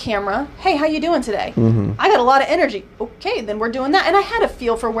turn on the camera. Hey, how you doing today? I got a lot of energy. Okay, then we're doing that. And I had a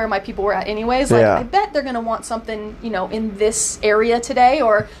feel for where my people were at anyways. Like, I bet they're going to want something, you know, in this area today,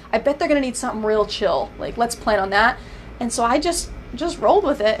 or I bet they're going to need something real chill. Like, let's plan on that. And so I just rolled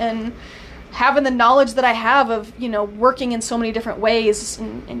with it, and having the knowledge that I have of, you know, working in so many different ways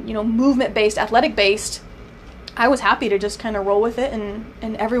and you know, movement-based, athletic-based, I was happy to just kind of roll with it,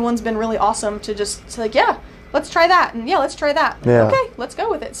 and everyone's been really awesome to just say, like, yeah, let's try that, and yeah, let's try that. Yeah. Okay, let's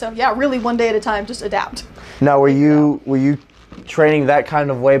go with it. So yeah, really one day at a time, just adapt. Now, were you training that kind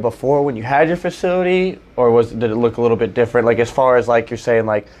of way before when you had your facility, or did it look a little bit different? Like, as far as, like, you're saying,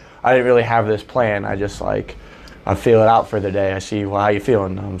 like, I didn't really have this plan. I just, like, I feel it out for the day. I see, well, how you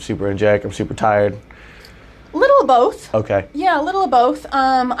feeling? I'm super inject. I'm super tired. A little of both. Okay. Yeah, a little of both.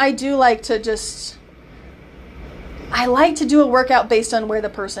 I do like to I like to do a workout based on where the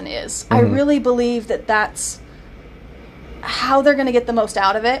person is. I really believe that that's how they're going to get the most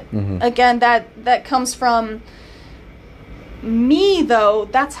out of it. Again, that comes from me, though.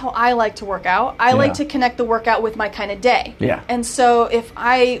 That's how I like to work out. I like to connect the workout with my kind of day. Yeah. And so if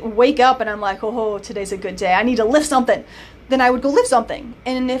I wake up and I'm like, oh, today's a good day, I need to lift something, then I would go lift something.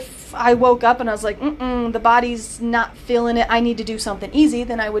 And if I woke up and I was like, the body's not feeling it, I need to do something easy,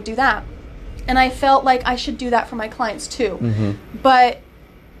 then I would do that. And I felt like I should do that for my clients too. But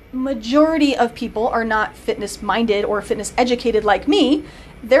majority of people are not fitness minded or fitness educated like me,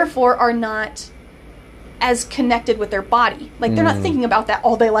 therefore are not as connected with their body. Like, they're not thinking about that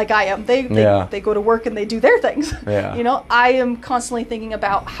all day like I am. They go to work and they do their things. Yeah. You know, I am constantly thinking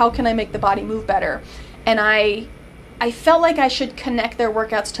about how can I make the body move better. And I felt like I should connect their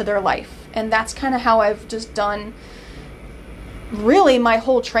workouts to their life. And that's kind of how I've just done really my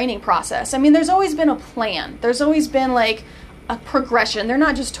whole training process. I mean, there's always been a plan. There's always been like a progression. They're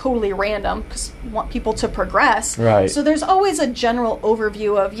not just totally random, because we want people to progress. Right. So there's always a general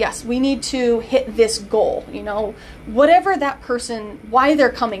overview of, yes, we need to hit this goal, you know, whatever that person, why they're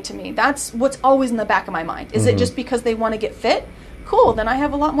coming to me. That's what's always in the back of my mind. Is it just because they want to get fit? Cool. Then I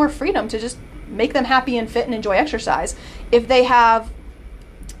have a lot more freedom to just make them happy and fit and enjoy exercise. If they have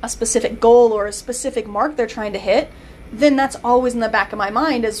a specific goal or a specific mark they're trying to hit, then that's always in the back of my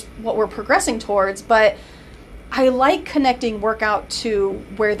mind is what we're progressing towards. But I like connecting workout to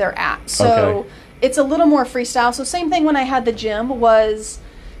where they're at. So it's a little more freestyle. So same thing when I had the gym was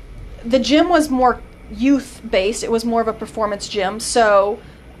more youth based. It was more of a performance gym. So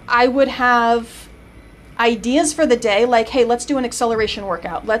I would have ideas for the day, like, hey, let's do an acceleration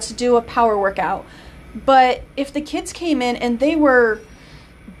workout. Let's do a power workout. But if the kids came in and they were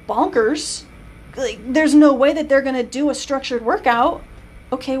bonkers, like, there's no way that they're going to do a structured workout.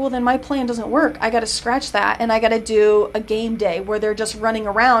 Okay, well then my plan doesn't work. I got to scratch that, and I got to do a game day where they're just running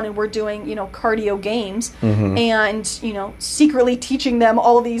around and we're doing, cardio games and, secretly teaching them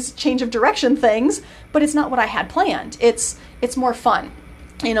all these change of direction things, but it's not what I had planned. It's more fun.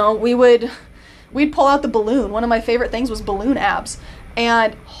 We'd pull out the balloon. One of my favorite things was balloon abs,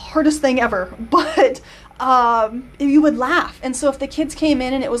 and hardest thing ever, but you would laugh. And so if the kids came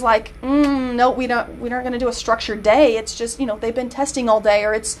in and it was like, no, we aren't going to do a structured day. It's just, they've been testing all day,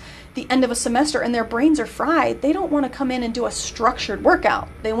 or it's the end of a semester and their brains are fried. They don't want to come in and do a structured workout.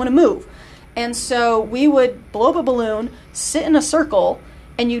 They want to move. And so we would blow up a balloon, sit in a circle,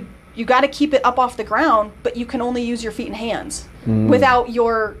 and you got to keep it up off the ground, but you can only use your feet and hands without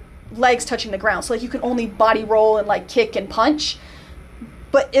your legs touching the ground. So like you can only body roll and like kick and punch.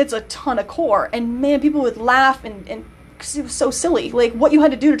 But it's a ton of core, and man, people would laugh, and cause it was so silly, like what you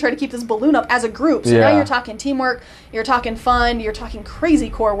had to do to try to keep this balloon up as a group. So now you're talking teamwork, you're talking fun, you're talking crazy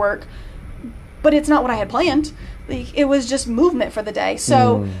core work, but it's not what I had planned. Like, it was just movement for the day.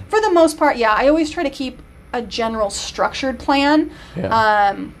 So for the most part, I always try to keep a general structured plan.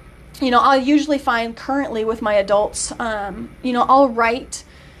 I'll usually find currently with my adults, I'll write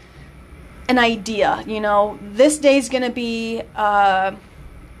an idea. This day's going to be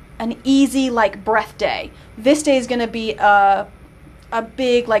an easy like breath day. This day is going to be a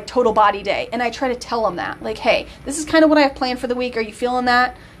big like total body day. And I try to tell them that, like, hey, this is kind of what I have planned for the week. Are you feeling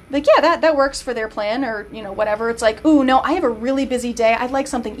that? Like, yeah, that works for their plan, or, whatever. It's like, ooh, no, I have a really busy day. I'd like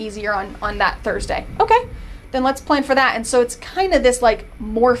something easier on that Thursday. Okay, then let's plan for that. And so it's kind of this like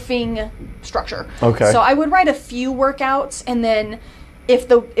morphing structure. Okay. So I would write a few workouts, and then if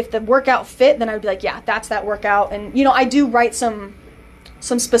the workout fit, then I would be like, yeah, that's that workout. And, I do write some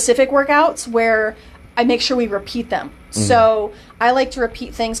specific workouts where I make sure we repeat them. So I like to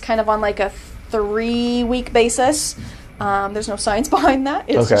repeat things kind of on like a 3-week basis. There's no science behind that.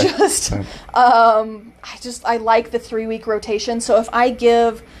 It's just, I like the 3-week rotation. So if I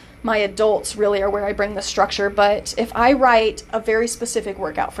give my adults really are where I bring the structure, but if I write a very specific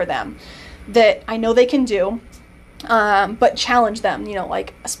workout for them that I know they can do, but challenge them,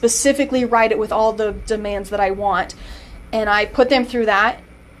 like specifically write it with all the demands that I want. And I put them through that,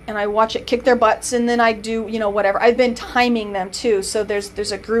 and I watch it kick their butts, and then I do, whatever. I've been timing them too. So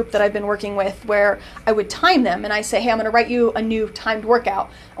there's a group that I've been working with where I would time them, and I say, hey, I'm going to write you a new timed workout.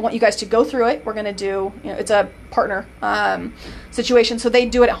 I want you guys to go through it. We're going to do, it's a partner situation. So they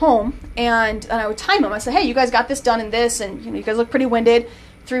do it at home, and I would time them. I say, hey, you guys got this done in this, and you guys look pretty winded.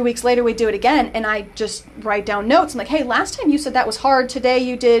 3 weeks later, we do it again, and I just write down notes. I'm like, hey, last time you said that was hard. Today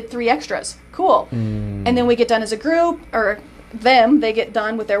you did 3 extras. Cool. And then we get done as a group, or they get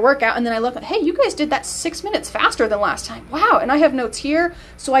done with their workout, and then I look at, hey, you guys did that 6 minutes faster than last time. Wow. And I have notes here,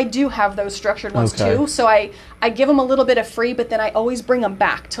 so I do have those structured ones too. So I give them a little bit of free, but then I always bring them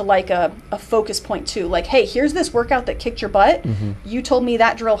back to like a focus point too. Like, hey, here's this workout that kicked your butt. You told me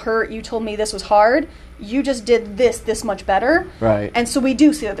that drill hurt. You told me this was hard. You just did this much better. Right. And so we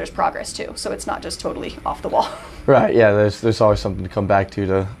do see that there's progress too. So it's not just totally off the wall. Right. Yeah. There's always something to come back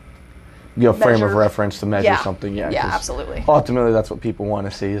to frame of reference to measure something. Yeah. Yeah, absolutely. Ultimately, that's what people want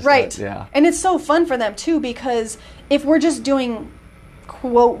to see. Right. And it's so fun for them too, because if we're just doing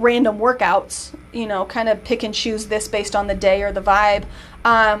quote random workouts, kind of pick and choose this based on the day or the vibe,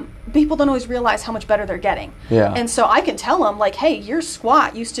 people don't always realize how much better they're getting. Yeah. And so I can tell them like, hey, your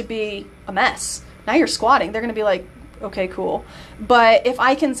squat used to be a mess. Now you're squatting. They're going to be like, okay, cool. But if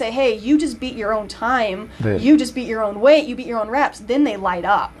I can say, hey, you just beat your own time, you just beat your own weight, you beat your own reps, then they light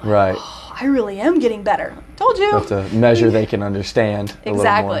up. Right. Oh, I really am getting better. Told you. You have to measure they can understand.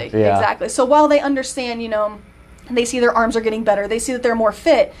 Exactly. Yeah. Exactly. So while they understand, they see their arms are getting better, they see that they're more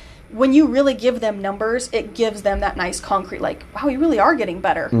fit. When you really give them numbers, it gives them that nice concrete, like, wow, you really are getting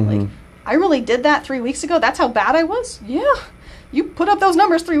better. Like, I really did that 3 weeks ago. That's how bad I was. Yeah. You put up those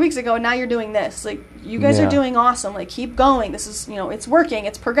numbers 3 weeks ago, and now you're doing this. Like, you guys are doing awesome. Like, keep going. This is, it's working.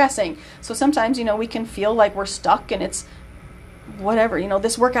 It's progressing. So sometimes, we can feel like we're stuck, and it's whatever.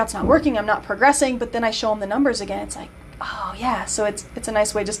 This workout's not working. I'm not progressing. But then I show them the numbers again. It's like, oh, yeah. So it's a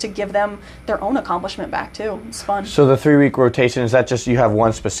nice way just to give them their own accomplishment back, too. It's fun. So the 3-week rotation, is that just you have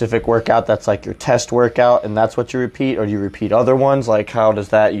one specific workout that's like your test workout, and that's what you repeat? Or do you repeat other ones? Like, how does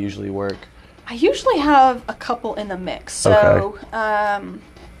that usually work? I usually have a couple in the mix. So,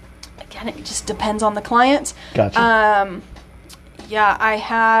 again, it just depends on the client. Gotcha. Yeah, I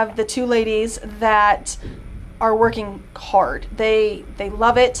have the 2 ladies that are working hard. They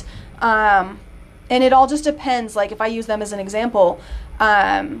love it. And it all just depends. Like, if I use them as an example,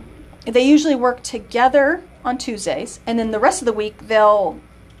 they usually work together on Tuesdays, and then the rest of the week they'll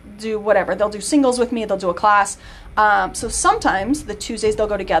do whatever. They'll do singles with me, they'll do a class. So sometimes the Tuesdays they'll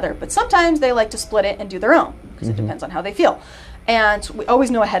go together, but sometimes they like to split it and do their own, because it depends on how they feel. And we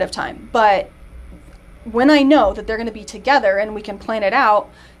always know ahead of time. But when I know that they're going to be together and we can plan it out,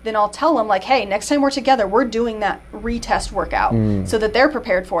 then I'll tell them, like, hey, next time we're together, we're doing that retest workout, so that they're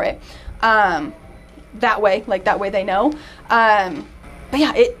prepared for it. That way they know. But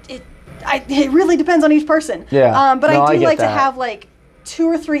yeah, it really depends on each person. Yeah. But No, I do like that. to have like 2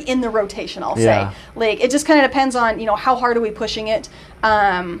 or 3 in the rotation, I'll say. Like, it just kind of depends on, how hard are we pushing it?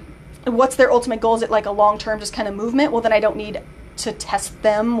 What's their ultimate goal? Is it like a long-term just kind of movement? Well, then I don't need to test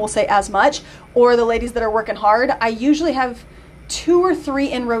them, we'll say, as much. Or the ladies that are working hard, I usually have 2 or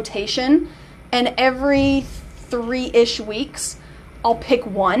 3 in rotation, and every 3-ish weeks, I'll pick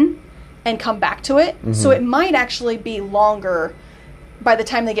one and come back to it. So it might actually be longer by the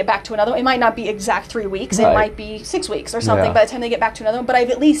time they get back to another one. It might not be exact 3 weeks. Right. It might be 6 weeks or something by the time they get back to another one. But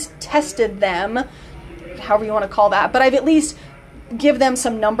I've at least tested them, however you want to call that. But I've at least give them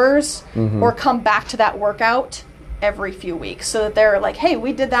some numbers or come back to that workout every few weeks, so that they're like, hey,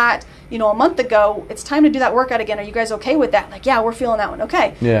 we did that, a month ago. It's time to do that workout again. Are you guys okay with that? Like, yeah, we're feeling that one.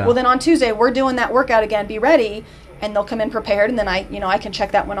 Okay. Yeah. Well, then on Tuesday, we're doing that workout again. Be ready. And they'll come in prepared, and then I can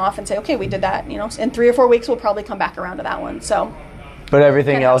check that one off and say, okay, we did that. In 3 or 4 weeks, we'll probably come back around to that one. So, but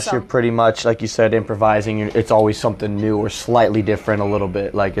everything else, you're pretty much, like you said, improvising. It's always something new or slightly different a little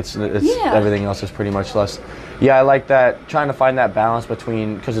bit. Like it's everything else is pretty much less. Yeah, I like that, trying to find that balance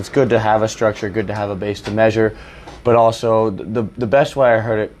between, because it's good to have a structure, good to have a base to measure, but also the best way I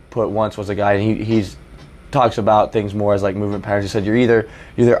heard it put once was a guy, and he's talks about things more as like movement patterns. He said you're either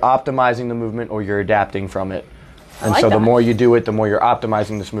optimizing the movement or you're adapting from it. And so the more you do it, the more you're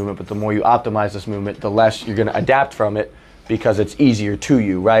optimizing this movement, but the more you optimize this movement, the less you're going to adapt from it, because it's easier to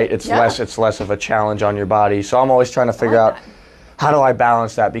you, right? It's less of a challenge on your body. So I'm always trying to figure out, how do I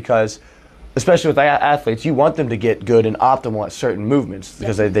balance that? Because especially with athletes, you want them to get good and optimal at certain movements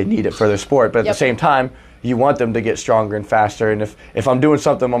because they need it for their sport. But at the same time, you want them to get stronger and faster. And if I'm doing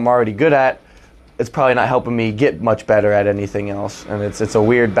something I'm already good at, it's probably not helping me get much better at anything else. And it's a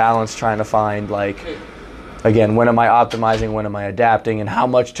weird balance trying to find, like, again, when am I optimizing, when am I adapting, and how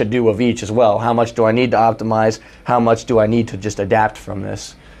much to do of each as well. How much do I need to optimize? How much do I need to just adapt from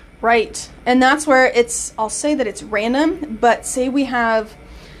this? Right. And that's where I'll say that it's random, but say we have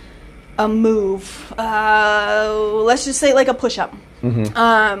a move, let's just say like a push-up.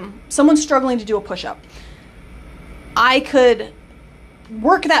 Someone's struggling to do a push-up. I could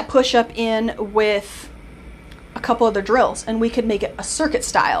work that push-up in with a couple other drills, and we could make it a circuit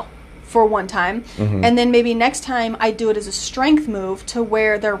style for one time, and then maybe next time I do it as a strength move to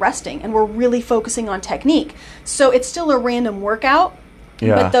where they're resting and we're really focusing on technique. So it's still a random workout,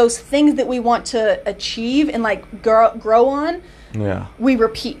 but those things that we want to achieve and like grow on, we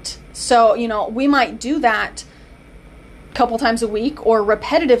repeat. So, we might do that a couple times a week or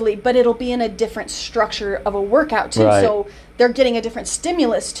repetitively, but it'll be in a different structure of a workout too. Right. So they're getting a different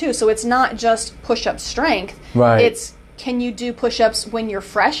stimulus too. So it's not just push-up strength. Right. It's, can you do push-ups when you're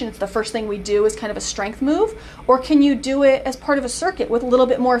fresh and it's the first thing we do is kind of a strength move? Or can you do it as part of a circuit with a little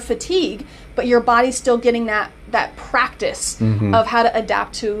bit more fatigue, but your body's still getting that practice of how to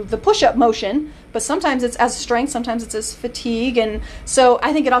adapt to the push-up motion? But sometimes it's as strength, sometimes it's as fatigue. And so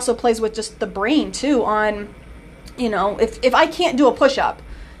I think it also plays with just the brain too on, if I can't do a push-up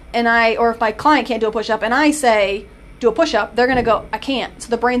or if my client can't do a push-up and I say, do a push-up, they're going to go, I can't. So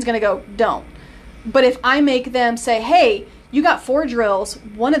the brain's going to go, don't. But if I make them say, hey, you got 4 drills,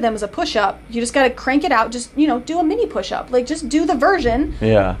 one of them is a push-up, you just got to crank it out, just, do a mini push-up. Like, just do the version.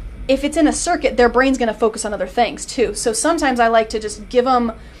 Yeah. If it's in a circuit, their brain's going to focus on other things, too. So sometimes I like to just give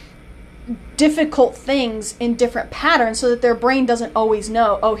them difficult things in different patterns so that their brain doesn't always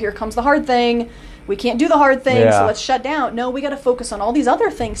know, oh, here comes the hard thing. We can't do the hard thing, so let's shut down. No, we got to focus on all these other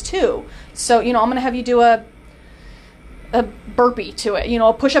things, too. So, I'm going to have you do a burpee to it,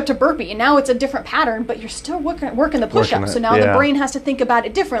 a push-up to burpee, and now it's a different pattern, but you're still working the push-up, so now the brain has to think about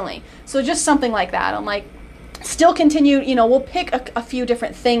it differently. So just something like that. I'm like, still continue, we'll pick a few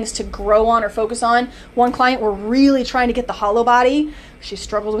different things to grow on or focus on. One client, we're really trying to get the hollow body. She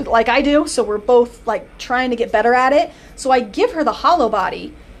struggles with it like I do, so we're both like trying to get better at it. So I give her the hollow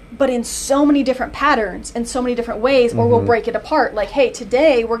body, but in so many different patterns and so many different ways, or we'll break it apart. Like, hey,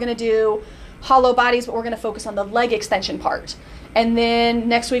 today we're going to do hollow bodies, but we're going to focus on the leg extension part. And then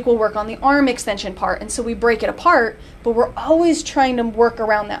next week we'll work on the arm extension part. And so we break it apart, but we're always trying to work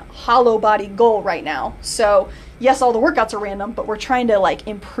around that hollow body goal right now. So yes, all the workouts are random, but we're trying to like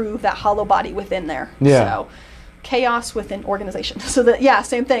improve that hollow body within there. Yeah. So chaos within organization. So that, yeah,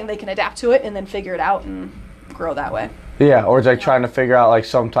 same thing. They can adapt to it and then figure it out and grow that way. Yeah, or it's like trying to figure out like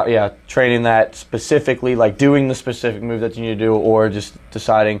training that specifically, like doing the specific move that you need to do, or just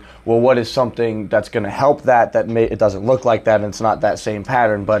deciding, well, what is something that's going to help that it doesn't look like that and it's not that same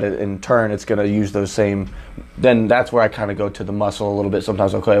pattern, but in turn it's going to use those same. Then that's where I kind of go to the muscle a little bit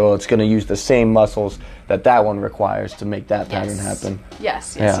sometimes. Okay, well, it's going to use the same muscles that one requires to make that pattern happen.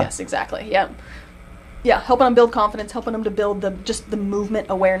 Yes, exactly. Yep. Yeah, helping them build confidence, helping them to build the movement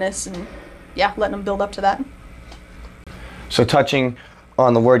awareness, and letting them build up to that. So touching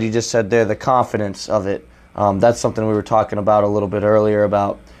on the word you just said there, the confidence of it, that's something we were talking about a little bit earlier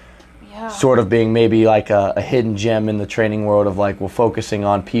about sort of being maybe like a hidden gem in the training world of like, well, focusing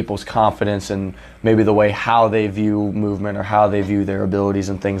on people's confidence and maybe the way how they view movement or how they view their abilities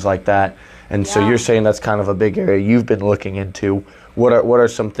and things like that. And so you're saying that's kind of a big area you've been looking into. What are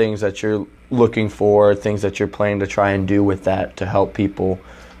some things that you're looking for, things that you're planning to try and do with that to help people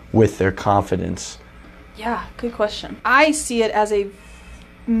with their confidence? Yeah, good question. I see it as a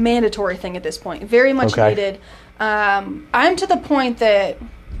mandatory thing at this point. Very much needed. I'm to the point that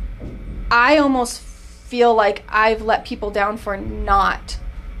I almost feel like I've let people down for not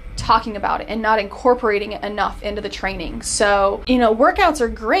talking about it and not incorporating it enough into the training. So, workouts are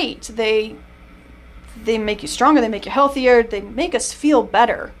great. They make you stronger, they make you healthier, they make us feel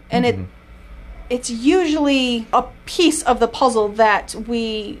better. And it's usually a piece of the puzzle that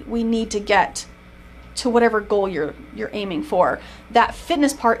we need to get to whatever goal you're aiming for. That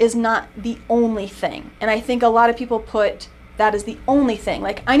fitness part is not the only thing. And I think a lot of people put that as the only thing.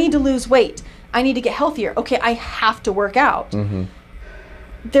 Like, I need to lose weight. I need to get healthier. Okay, I have to work out.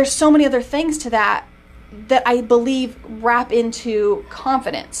 There's so many other things to that I believe wrap into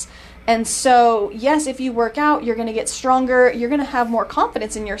confidence. And so, yes, if you work out, you're going to get stronger. You're going to have more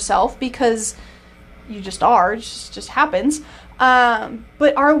confidence in yourself because you just are. It just happens.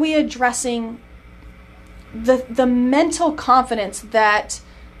 But are we addressing the mental confidence that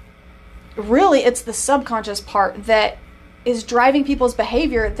really it's the subconscious part that is driving people's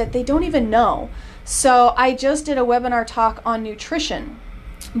behavior that they don't even know? So I just did a webinar talk on nutrition,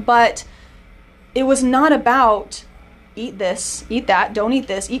 but it was not about eat this, eat that, don't eat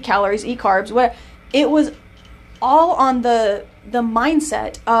this, eat calories, eat carbs, whatever. It was all on the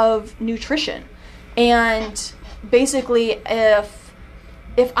mindset of nutrition. And basically, if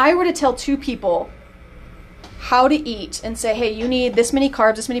I were to tell two people how to eat and say, hey, you need this many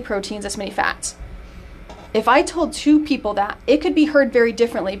carbs, this many proteins, this many fats. If I told two people that, it could be heard very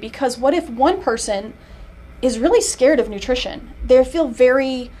differently, because what if one person is really scared of nutrition? They feel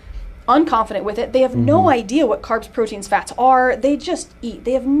very unconfident with it. They have no idea what carbs, proteins, fats are. They just eat.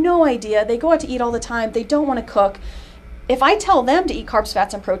 They have no idea. They go out to eat all the time. They don't want to cook. If I tell them to eat carbs,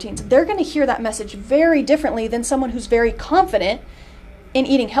 fats, and proteins, they're going to hear that message very differently than someone who's very confident in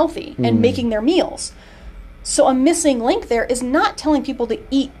eating healthy and making their meals. So a missing link there is not telling people to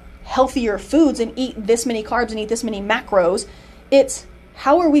eat healthier foods and eat this many carbs and eat this many macros. It's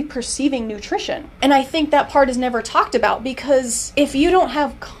how are we perceiving nutrition? And I think that part is never talked about, because if you don't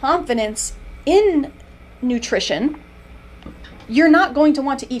have confidence in nutrition, you're not going to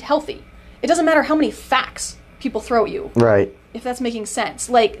want to eat healthy. It doesn't matter how many facts people throw at you. Right. If that's making sense.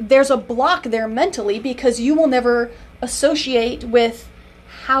 Like, there's a block there mentally because you will never associate with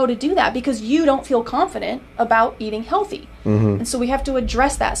how to do that because you don't feel confident about eating healthy. And so we have to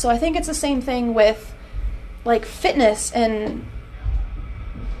address that. So I think it's the same thing with like fitness, and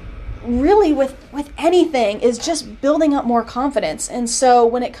really with anything, is just building up more confidence. And so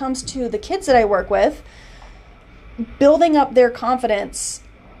when it comes to the kids that I work with, building up their confidence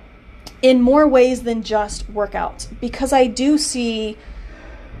in more ways than just workouts, because I do see,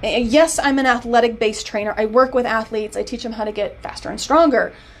 yes, I'm an athletic-based trainer. I work with athletes. I teach them how to get faster and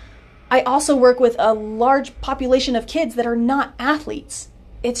stronger. I also work with a large population of kids that are not athletes.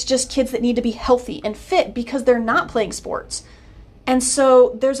 It's just kids that need to be healthy and fit because they're not playing sports. And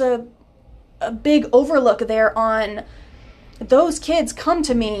so there's a big overlook there on those kids come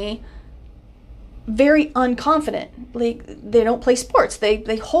to me very unconfident. Like, they don't play sports.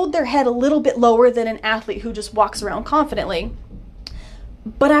 They hold their head a little bit lower than an athlete who just walks around confidently.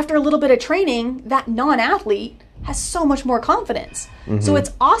 But after a little bit of training, that non-athlete has so much more confidence. So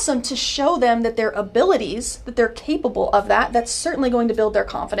it's awesome to show them that their abilities, that they're capable of that. That's certainly going to build their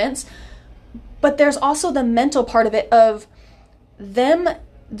confidence. But there's also the mental part of it, of them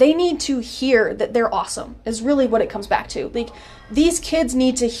they need to hear that they're awesome, is really what it comes back to. Like, these kids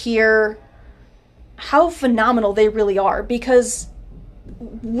need to hear how phenomenal they really are, because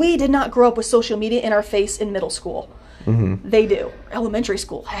we did not grow up with social media in our face in middle school. They do. Elementary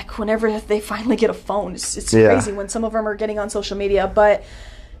school, heck, whenever they finally get a phone, it's crazy when some of them are getting on social media, but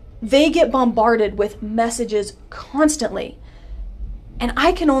they get bombarded with messages constantly. And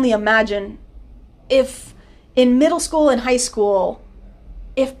I can only imagine if in middle school and high school,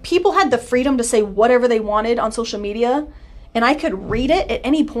 if people had the freedom to say whatever they wanted on social media and I could read it at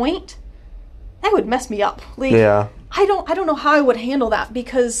any point, that would mess me up. Like, I don't know how I would handle that,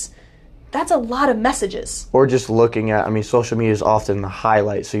 because that's a lot of messages. Or just looking at, I mean, social media is often the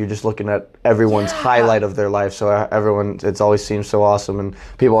highlight, so you're just looking at everyone's highlight of their life, so everyone, it always seems so awesome, and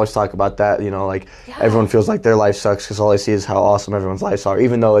people always talk about that, you know, like, everyone feels like their life sucks because all they see is how awesome everyone's lives are,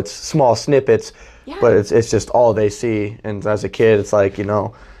 even though it's small snippets, but it's just all they see, and as a kid, it's like, you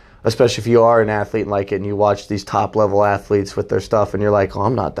know, especially if you are an athlete and like it, and you watch these top-level athletes with their stuff, and you're like, oh,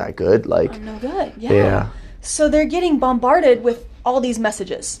 I'm not that good, like... I'm no good, So they're getting bombarded with all these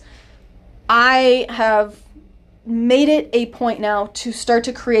messages. I have made it a point now to start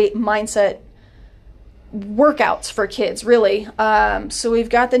to create mindset workouts for kids, really. So we've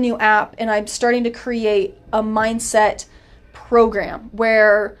got the new app, and I'm starting to create a mindset program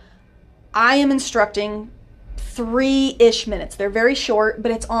where I am instructing 3-ish minutes. They're very short,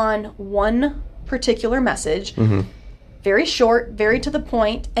 but it's on one particular message. Very short, very to the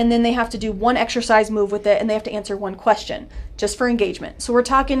point, and then they have to do one exercise move with it, and they have to answer one question just for engagement. So we're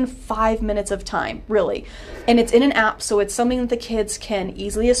talking 5 minutes of time, really. And it's in an app, so it's something that the kids can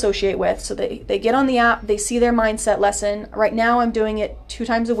easily associate with. So they get on the app, they see their mindset lesson. Right now I'm doing it 2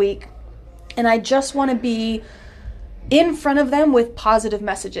 times a week, and I just want to be in front of them with positive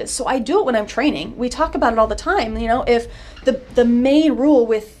messages. So I do it when I'm training. We talk about it all the time. You know, if the main rule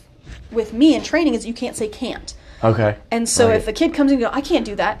with me in training is you can't say can't. Okay. And so if a kid comes and goes, I can't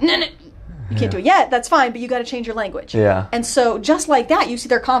do that. No, you can't do it yet. That's fine, but you got to change your language. And so just like that, you see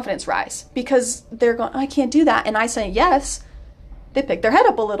their confidence rise, because they're going, I can't do that. And I say yes, they pick their head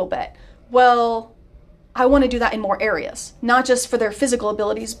up a little bit. Well, I want to do that in more areas, not just for their physical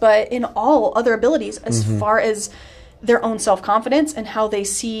abilities, but in all other abilities, as far as their own self-confidence and how they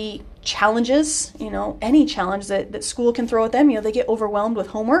see challenges, you know, any challenge that school can throw at them. You know, they get overwhelmed with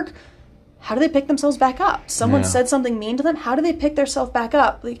homework. How do they pick themselves back up? Someone said something mean to them. How do they pick themselves back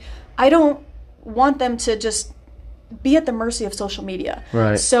up? Like, I don't want them to just be at the mercy of social media.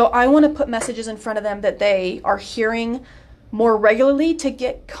 So I want to put messages in front of them that they are hearing more regularly to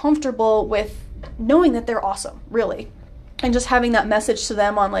get comfortable with knowing that they're awesome, really. And just having that message to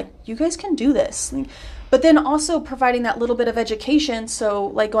them on, like, you guys can do this. But then also providing that little bit of education. So,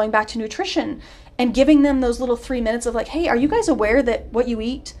 like, going back to nutrition and giving them those little 3 minutes of, like, hey, are you guys aware that what you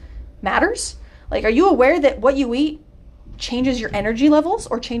eat matters? Like, are you aware that what you eat changes your energy levels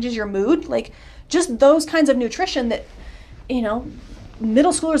or changes your mood? Like, just those kinds of nutrition that, you know,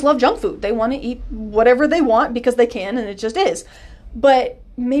 middle schoolers love junk food. They want to eat whatever they want because they can, and it just is. But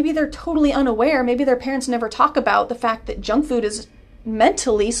maybe they're totally unaware. Maybe their parents never talk about the fact that junk food is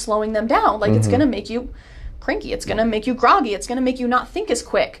mentally slowing them down. Like, it's going to make you cranky. It's going to make you groggy. It's going to make you not think as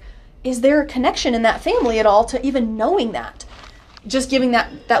quick. Is there a connection in that family at all to even knowing that? Just giving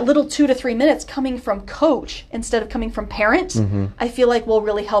that little 2 to 3 minutes coming from coach instead of coming from parent, I feel like will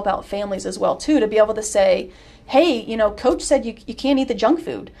really help out families as well too, to be able to say, hey, you know, coach said you can't eat the junk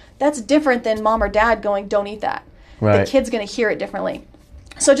food. That's different than mom or dad going, don't eat that. The kid's going to hear it differently.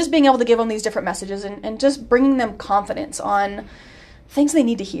 So just being able to give them these different messages and just bringing them confidence on things they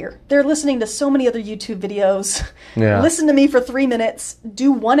need to hear. They're listening to so many other YouTube videos. Listen to me for 3 minutes,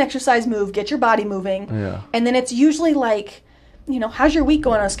 do one exercise move, get your body moving. And then it's usually like, you know, how's your week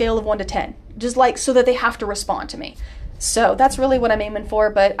going on a scale of 1 to 10? Just like, so that they have to respond to me. So that's really what I'm aiming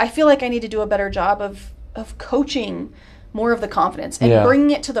for. But I feel like I need to do a better job of coaching more of the confidence and bringing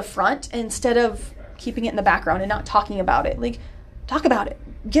it to the front instead of keeping it in the background and not talking about it. Like, talk about it.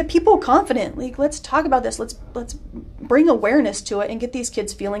 Get people confident. Like, let's talk about this. Let's bring awareness to it and get these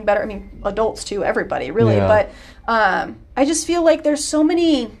kids feeling better. I mean, adults too, everybody, really. But I just feel like there's so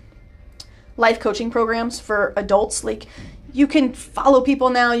many life coaching programs for adults. Like, you can follow people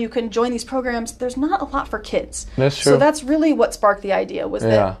now, you can join these programs. There's not a lot for kids. That's true. So that's really what sparked the idea, was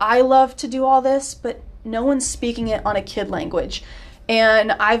that I love to do all this, but no one's speaking it on a kid language.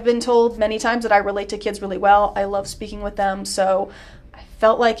 And I've been told many times that I relate to kids really well. I love speaking with them. So I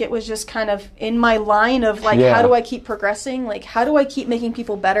felt like it was just kind of in my line of, like, how do I keep progressing? Like, how do I keep making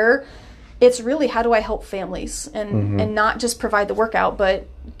people better? It's really, how do I help families and not just provide the workout, but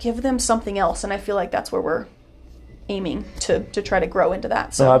give them something else. And I feel like that's where we're aiming to try to grow into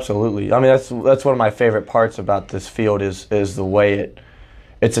that. So No, absolutely. I mean, that's one of my favorite parts about this field is the way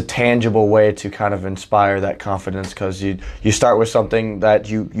it's a tangible way to kind of inspire that confidence, because you start with something that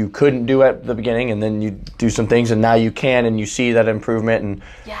you couldn't do at the beginning, and then you do some things and now you can, and you see that improvement, and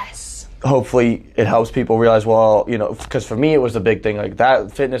yes, hopefully it helps people realize, well, because for me it was a big thing, like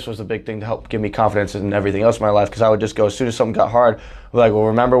that fitness was a big thing to help give me confidence in everything else in my life, because I would just go, as soon as something got hard, I'm like, well,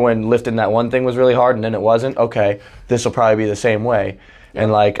 remember when lifting that one thing was really hard and then it wasn't? Okay, this will probably be the same way. Yep.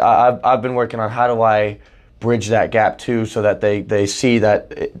 And like I've been working on how do I bridge that gap too, so that they see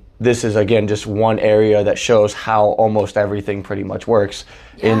that this is, again, just one area that shows how almost everything pretty much works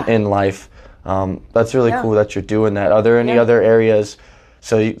in life. That's really cool that you're doing that. Are there any other areas,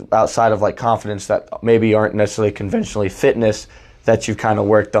 outside of like confidence, that maybe aren't necessarily conventionally fitness, that you've kind of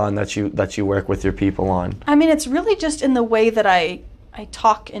worked on, that you work with your people on? I mean, it's really just in the way that I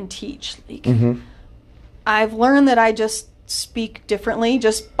talk and teach. Like, I've learned that I just speak differently.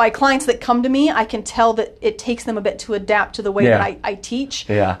 Just by clients that come to me, I can tell that it takes them a bit to adapt to the way that I teach.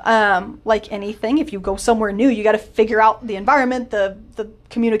 Like anything, if you go somewhere new, you got to figure out the environment, the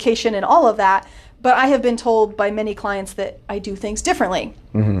communication, and all of that. But I have been told by many clients that I do things differently.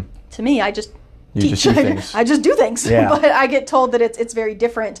 To me, I just teach. I just do things. But I get told that it's very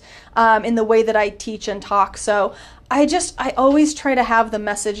different in the way that I teach and talk. So I always try to have the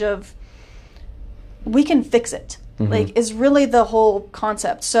message of, we can fix it. Like, is really the whole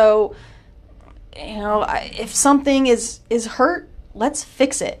concept. So, if something is hurt, let's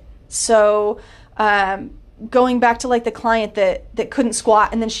fix it. So, going back to like the client that couldn't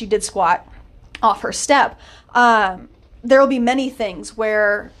squat, and then she did squat off her step, there will be many things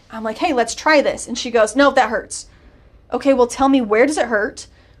where I'm like, hey, let's try this. And she goes, no, that hurts. Okay, well, tell me, where does it hurt?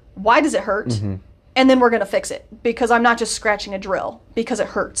 Why does it hurt? And then we're going to fix it, because I'm not just scratching a drill because it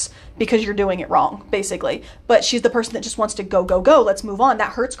hurts, because you're doing it wrong, basically. But she's the person that just wants to go, go, go. Let's move on.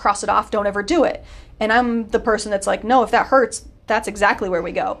 That hurts. Cross it off. Don't ever do it. And I'm the person that's like, no, if that hurts, that's exactly where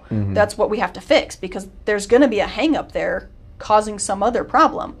we go. That's what we have to fix, because there's going to be a hang up there causing some other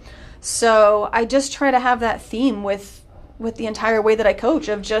problem. So I just try to have that theme with the entire way that I coach,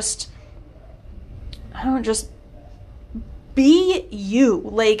 of just be you.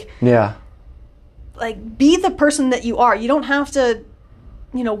 Like, be the person that you are. You don't have to,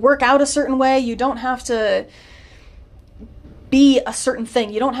 work out a certain way. You don't have to be a certain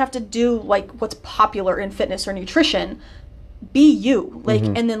thing. You don't have to do like what's popular in fitness or nutrition. Be you. Like,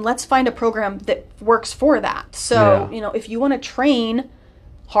 and then let's find a program that works for that. So, if you want to train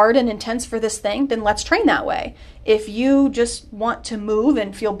hard and intense for this thing, then let's train that way. If you just want to move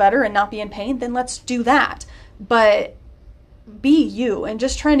and feel better and not be in pain, then let's do that. But be you, and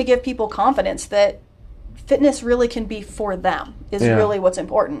just trying to give people confidence that fitness really can be for them is really what's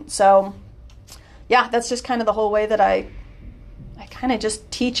important. So that's just kind of the whole way that I kind of just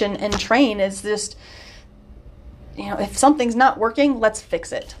teach and train, is just, if something's not working, let's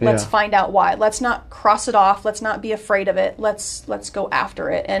fix it. Let's find out why. Let's not cross it off. Let's not be afraid of it. Let's go after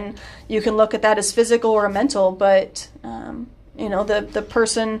it. And you can look at that as physical or mental, but the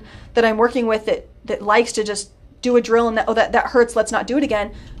person that I'm working with that likes to just do a drill and that hurts, let's not do it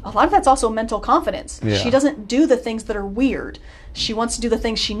again. A lot of that's also mental confidence. She doesn't do the things that are weird. She wants to do the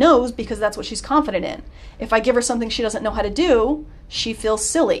things she knows, because that's what she's confident in. If I give her something she doesn't know how to do, she feels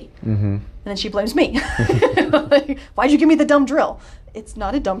silly. And then she blames me. Like, why'd you give me the dumb drill? It's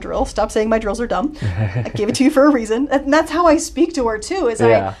not a dumb drill. Stop saying my drills are dumb. I gave it to you for a reason. And that's how I speak to her too, is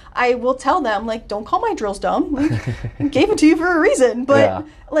I will tell them, like, don't call my drills dumb. Like, I gave it to you for a reason. But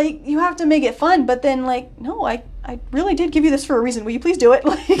like, you have to make it fun. But then, like, no, I really did give you this for a reason. Will you please do it?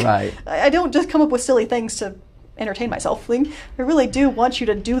 Like, I don't just come up with silly things to entertain myself. Like, I really do want you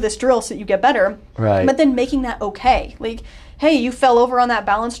to do this drill so that you get better. But then making that okay. Like, hey, you fell over on that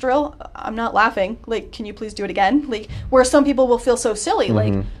balance drill. I'm not laughing. Like, can you please do it again? Like, where some people will feel so silly.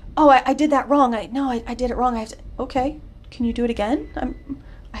 Like, oh, I did that wrong. I did it wrong. I have to, okay, can you do it again?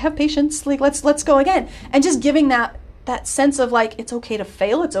 I have patience. Like, let's go again. And just giving that sense of, like, it's okay to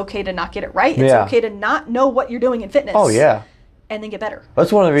fail. It's okay to not get it right. It's okay to not know what you're doing in fitness. Oh, yeah. And then get better.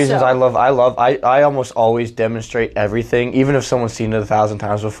 That's one of the reasons I almost always demonstrate everything, even if someone's seen it 1,000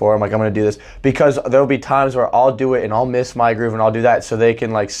 times before. I'm like, I'm going to do this, because there'll be times where I'll do it and I'll miss my groove and I'll do that, so they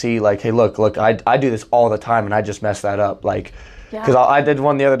can like see, like, hey, look, I do this all the time and I just mess that up. Like, because I did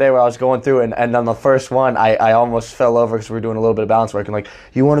one the other day where I was going through and on the first one I almost fell over because we were doing a little bit of balance work, and like,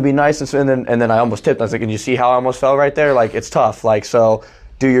 you want to be nice, and then I almost tipped. I was like, and you see how I almost fell right there? Like, it's tough. Like, so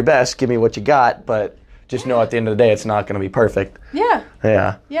do your best, give me what you got, but just know at the end of the day, it's not going to be perfect. Yeah.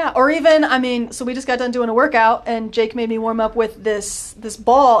 Or even, so we just got done doing a workout, and Jake made me warm up with this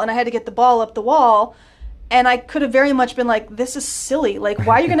ball, and I had to get the ball up the wall, And I could have very much been like, this is silly. Like,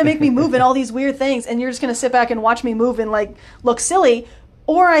 why are you going to make me move in all these weird things? And you're just going to sit back and watch me move and like look silly.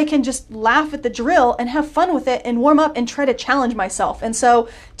 Or I can just laugh at the drill and have fun with it and warm up and try to challenge myself. And so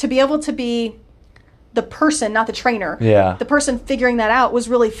to be able to be the person, not the trainer, the person figuring that out was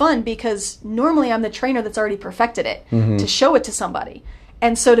really fun, because normally I'm the trainer that's already perfected it to show it to somebody.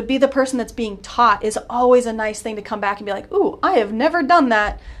 And so to be the person that's being taught is always a nice thing to come back and be like, ooh, I have never done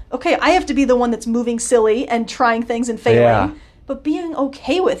that. Okay, I have to be the one that's moving silly and trying things and failing, but being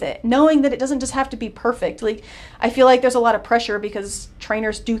okay with it, knowing that it doesn't just have to be perfect. Like, I feel like there's a lot of pressure because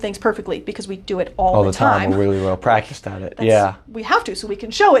trainers do things perfectly because we do it all the time. We're really well practiced at it. We have to, so we can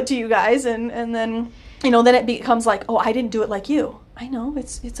show it to you guys, and then, you know, then it becomes like, oh, I didn't do it like you. I know,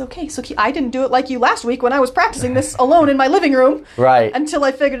 it's okay. So I didn't do it like you last week when I was practicing this alone in my living room. Right. Until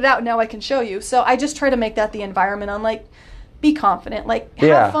I figured it out, and now I can show you. So I just try to make that the environment on, like, be confident, like,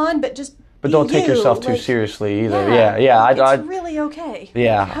 have fun, but just But don't take yourself too seriously either. It's really okay.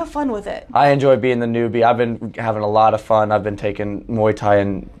 Yeah. Like, have fun with it. I enjoy being the newbie. I've been having a lot of fun. I've been taking Muay Thai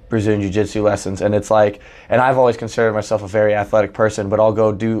and Brazilian Jiu-Jitsu lessons, and it's like, and I've always considered myself a very athletic person, but I'll go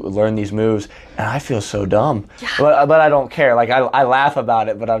learn these moves, and I feel so dumb. Yeah. But I don't care. Like, I laugh about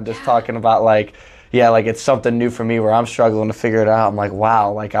it, but I'm just talking about, like, like, it's something new for me where I'm struggling to figure it out. I'm like,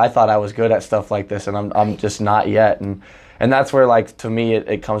 wow, like, I thought I was good at stuff like this, and I'm just not yet. And that's where, like, to me,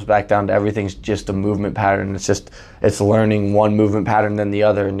 it comes back down to everything's just a movement pattern. It's learning one movement pattern than the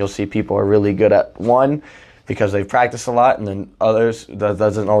other, and you'll see people are really good at one because they've practiced a lot, and then others, that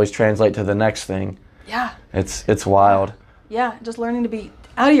doesn't always translate to the next thing. Yeah. It's wild. Yeah, just learning to be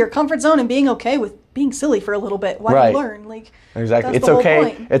out of your comfort zone and being okay with being silly for a little bit while you learn. Like, exactly. That's the whole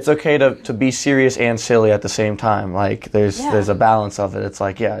point. It's okay to be serious and silly at the same time. Like, there's a balance of it. It's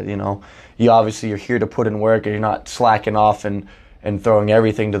like, you know, you're here to put in work, and you're not slacking off and throwing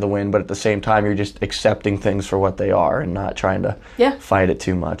everything to the wind, but at the same time you're just accepting things for what they are and not trying to fight it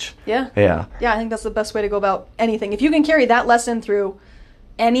too much. Yeah, I think that's the best way to go about anything. If you can carry that lesson through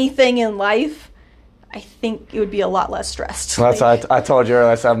anything in life, I think it would be a lot less stressed. Well, that's I told you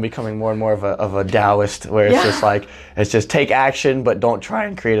earlier, I'm becoming more and more of a Taoist, where it's just like, it's just take action, but don't try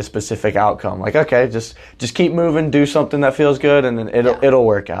and create a specific outcome. Like, okay, just keep moving, do something that feels good, and then it'll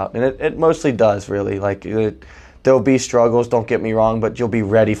work out. And it mostly does, really. Like, there'll be struggles, don't get me wrong, but you'll be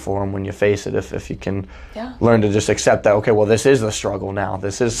ready for them when you face it if you can learn to just accept that, okay, well, this is the struggle now.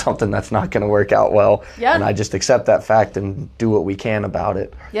 This is something that's not going to work out well. Yeah. And I just accept that fact and do what we can about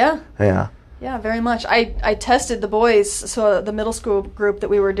it. Yeah. Yeah. Yeah, very much. I tested the boys, so the middle school group that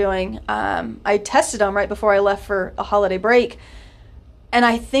we were doing, I tested them right before I left for a holiday break, and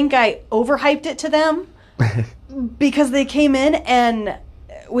I think I overhyped it to them because they came in and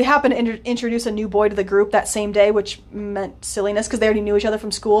we happened to introduce a new boy to the group that same day, which meant silliness because they already knew each other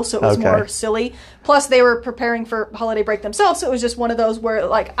from school, so it was more silly. Plus, they were preparing for holiday break themselves, so it was just one of those where,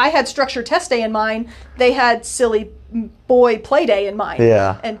 like, I had structure test day in mind, they had silly boy play day in mind,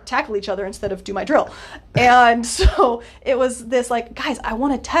 and tackle each other instead of do my drill. And so it was this, like, guys, I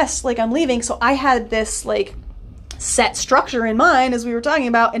want to test, like, I'm leaving, so I had this, like, set structure in mind as we were talking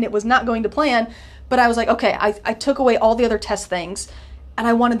about, and it was not going to plan, but I was like, okay, I took away all the other test things, and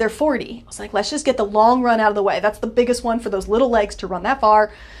I wanted their 40. I was like, let's just get the long run out of the way. That's the biggest one for those little legs to run that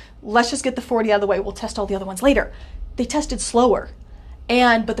far. Let's just get the 40 out of the way. We'll test all the other ones later. They tested slower.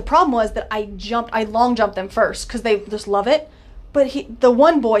 But the problem was that I long jumped them first because they just love it. But the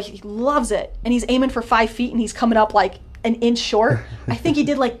one boy, he loves it. And he's aiming for 5 feet and he's coming up like an inch short. I think he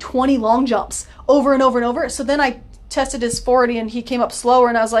did like 20 long jumps over and over and over. So then I tested his 40 and he came up slower.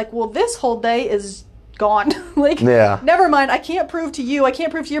 And I was like, well, this whole day is gone. Like, never mind. I can't prove to you, I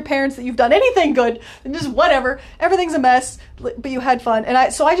can't prove to your parents that you've done anything good. And just whatever. Everything's a mess. But you had fun.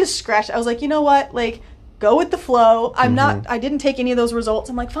 And so I just scratched. I was like, you know what? Like, go with the flow. I didn't take any of those results.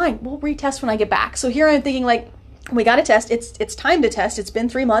 I'm like, fine, we'll retest when I get back. So here I'm thinking, like, we got to test. It's time to test. It's been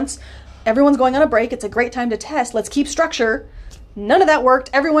 3 months. Everyone's going on a break. It's a great time to test. Let's keep structure. None of that worked.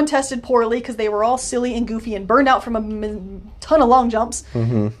 Everyone tested poorly because they were all silly and goofy and burned out from a ton of long jumps.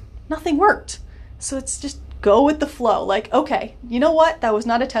 Nothing worked. So it's just go with the flow. Like, okay, you know what? That was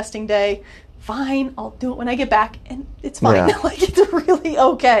not a testing day. Fine, I'll do it when I get back, and it's fine. Like, it's really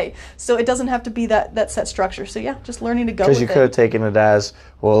okay. So it doesn't have to be that set structure. So yeah, just learning to go with it. Because you could have taken it as,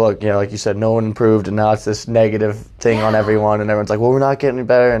 well, look, like you said, no one improved, and now it's this negative thing on everyone, and everyone's like, well, we're not getting any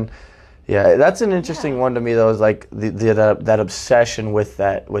better. And that's an interesting one to me, though, is like that obsession with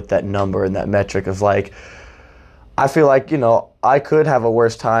that number and that metric of, like, I feel like, I could have a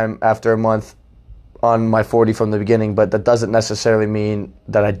worse time after a month on my 40 from the beginning, but that doesn't necessarily mean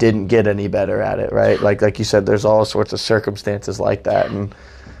that I didn't get any better at it, right? Like you said, there's all sorts of circumstances like that, and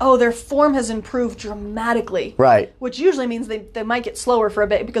oh, their form has improved dramatically. Right. Which usually means they might get slower for a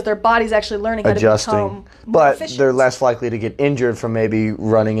bit because their body's actually learning how Adjusting. to become more But efficient. they're less likely to get injured from maybe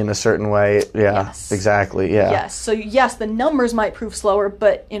running in a certain way. Yeah, Yes. exactly. Yeah. Yes. So yes, the numbers might prove slower,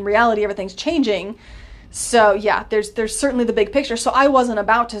 but in reality, everything's changing. So yeah, there's certainly the big picture. So I wasn't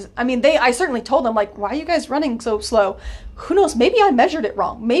about to. I mean, I certainly told them like, why are you guys running so slow? Who knows? Maybe I measured it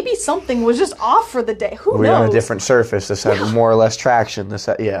wrong. Maybe something was just off for the day. Who We're knows? on a different surface. This had more or less traction.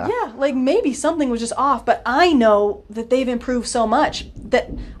 Yeah. Yeah, like maybe something was just off. But I know that they've improved so much that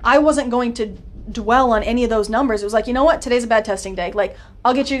I wasn't going to dwell on any of those numbers. It was like, you know what? Today's a bad testing day. Like,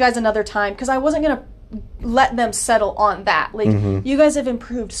 I'll get you guys another time because I wasn't gonna let them settle on that. Like, you guys have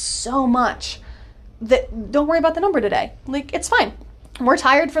improved so much that don't worry about the number today. Like, it's fine. We're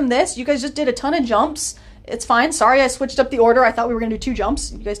tired from this. You guys just did a ton of jumps. It's fine. Sorry, I switched up the order. I thought we were going to do 2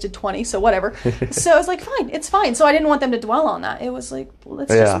 jumps. You guys did 20, so whatever. So I was like, fine, it's fine. So I didn't want them to dwell on that. It was like,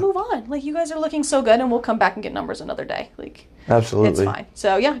 let's just move on. Like, you guys are looking so good, and we'll come back and get numbers another day. Like, Absolutely. it's fine.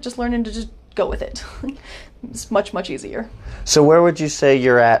 So yeah, just learning to just go with it. It's much, much easier. So where would you say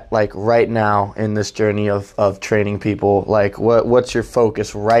you're at, like, right now in this journey of training people? Like, what's your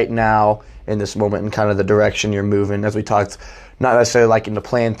focus right now in this moment and kind of the direction you're moving? As we talked, not necessarily liking to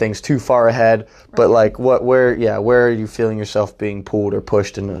plan things too far ahead, but like where are you feeling yourself being pulled or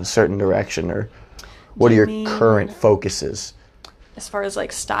pushed in a certain direction, or what are your current focuses? As far as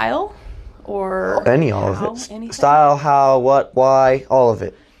like style or All of it. anything? Style, how, what, why, all of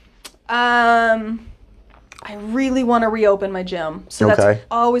it. I really want to reopen my gym. So Okay. that's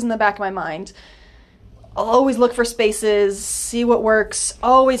always in the back of my mind. I'll always look for spaces, see what works,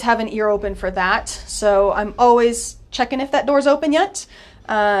 always have an ear open for that. So I'm always checking if that door's open yet.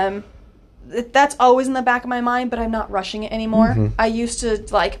 That's always in the back of my mind, but I'm not rushing it anymore. I used to,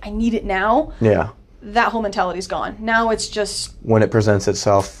 like, I need it now. Yeah. That whole mentality's gone. Now it's just, When it presents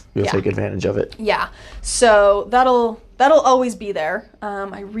itself, you'll Yeah. take advantage of it. yeah. So that'll always be there.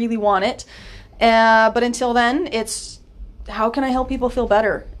 I really want it. But until then, it's how can I help people feel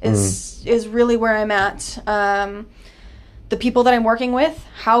better is really where I'm at. The people that I'm working with,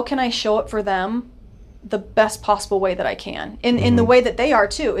 how can I show up for them the best possible way that I can in the way that they are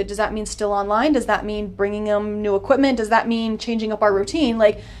too? Does that mean still online? Does that mean bringing them new equipment? Does that mean changing up our routine?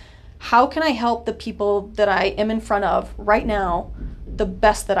 Like, how can I help the people that I am in front of right now the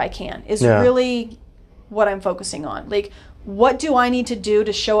best that I can is really what I'm focusing on. Like, what do I need to do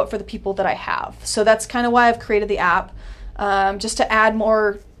to show up for the people that I have? So that's kind of why I've created the app, just to add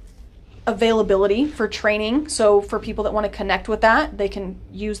more availability for training. So for people that want to connect with that, they can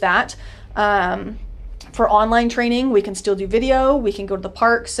use that. For online training, we can still do video, we can go to the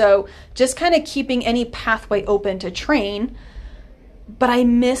park. So just kind of keeping any pathway open to train. But I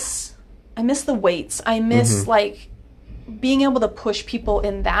miss the weights. I miss like being able to push people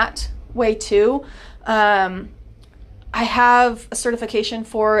in that way too. I have a certification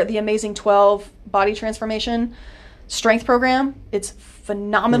for the Amazing 12 body transformation strength program. It's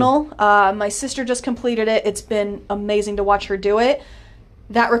phenomenal. My sister just completed it. It's been amazing to watch her do it.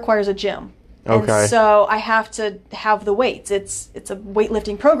 That requires a gym. Okay. And so I have to have the weights. It's a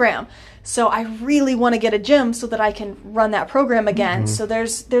weightlifting program. So I really want to get a gym so that I can run that program again. So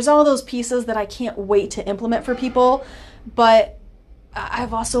there's all those pieces that I can't wait to implement for people. But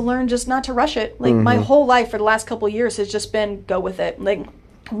I've also learned just not to rush it. Like my whole life for the last couple of years has just been go with it. Like,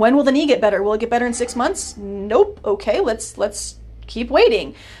 when will the knee get better? Will it get better in 6 months? Nope. Okay, let's keep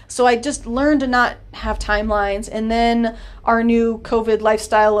waiting. So I just learned to not have timelines. And then our new COVID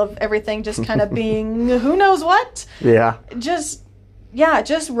lifestyle of everything just kind of being who knows what. Yeah. Just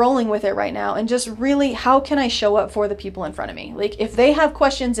rolling with it right now. And just really, how can I show up for the people in front of me? Like, if they have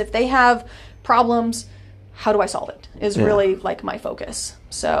questions, if they have problems, how do I solve it is really like my focus.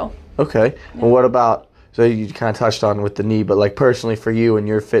 So Okay. Well, what about, so you kind of touched on with the knee, but like personally for you and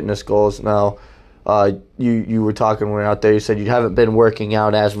your fitness goals now, you were talking when we were out there, you said you haven't been working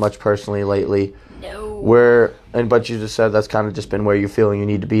out as much personally lately. No. But you just said that's kind of just been where you're feeling you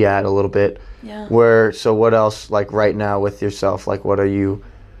need to be at a little bit. Yeah. So what else, like right now with yourself, like what are you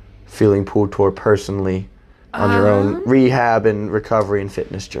feeling pulled toward personally on your own rehab and recovery and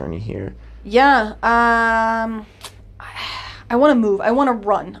fitness journey here? Yeah. I want to move. I want to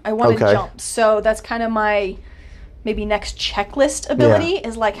run. I want to jump. So that's kind of my maybe next checklist ability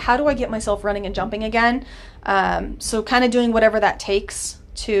is like, how do I get myself running and jumping again? So kind of doing whatever that takes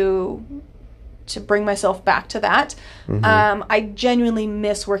to bring myself back to that. I genuinely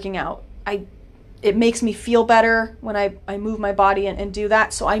miss working out. It makes me feel better when I move my body and do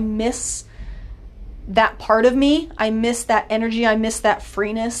that. So I miss that part of me. I miss that energy. I miss that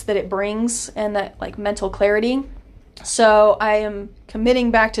freeness that it brings and that like mental clarity. So I am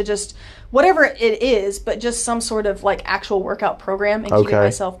committing back to just whatever it is, but just some sort of like actual workout program and keeping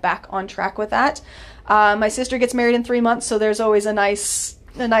myself back on track with that. My sister gets married in 3 months, so there's always a nice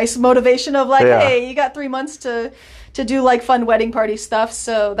motivation of like, hey, you got 3 months to do like fun wedding party stuff.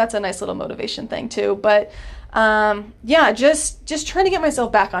 So that's a nice little motivation thing too. But just trying to get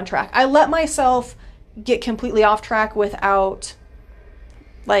myself back on track. I let myself get completely off track without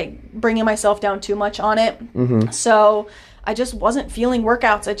like bringing myself down too much on it. So I just wasn't feeling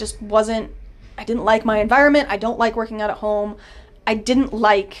workouts. I didn't like my environment. I don't like working out at home. I didn't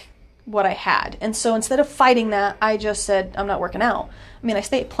like what I had. And so instead of fighting that, I just said, I'm not working out. I mean, I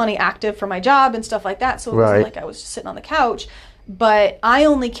stayed plenty active for my job and stuff like that. So it wasn't like I was just sitting on the couch, but I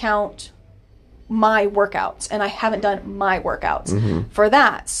only count my workouts, and I haven't done my workouts for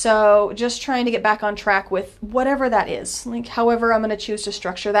that. So just trying to get back on track with whatever that is, like however I'm going to choose to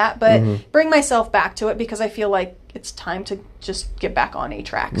structure that, but bring myself back to it because I feel like it's time to just get back on a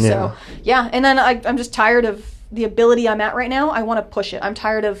track. So yeah, and then I'm just tired of the ability I'm at right now. I want to push it. I'm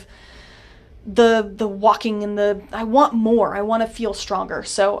tired of the walking and I want more. I want to feel stronger.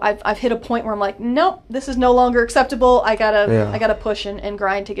 So I've hit a point where I'm like, nope, this is no longer acceptable. I gotta push and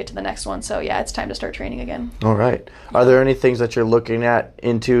grind to get to the next one. So yeah, it's time to start training again. All right. Are there any things that you're looking at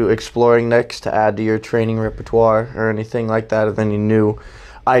into exploring next to add to your training repertoire or anything like that? Or any new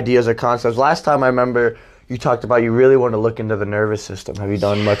ideas or concepts? Last time I remember you talked about you really want to look into the nervous system. Have you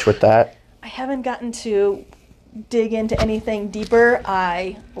done much with that? I haven't gotten to dig into anything deeper.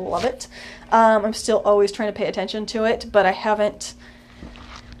 I love it. I'm still always trying to pay attention to it, but I haven't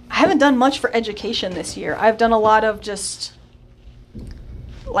done much for education this year. I've done a lot of just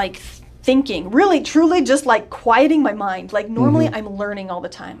like thinking, really truly just like quieting my mind. Like normally I'm learning all the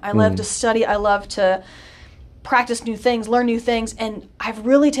time. I love to study. I love to practice new things, learn new things, and I've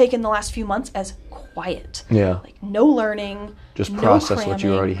really taken the last few months as quiet. Yeah. Like no learning. Just process what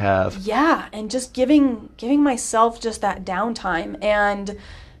you already have. Yeah, and just giving myself just that downtime and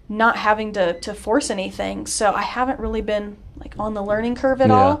not having to force anything. So I haven't really been like on the learning curve at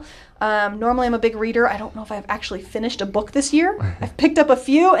all. Normally I'm a big reader. I don't know if I've actually finished a book this year. I've picked up a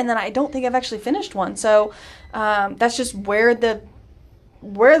few, and then I don't think I've actually finished one. So that's just where the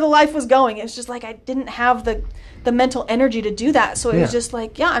life was going. It's just like I didn't have the mental energy to do that. So it was just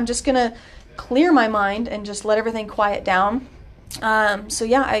like, I'm just gonna clear my mind and just let everything quiet down. So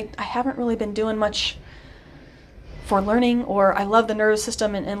yeah, I haven't really been doing much for learning, or I love the nervous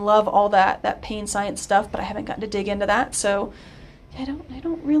system and love all that pain science stuff, but I haven't gotten to dig into that. So I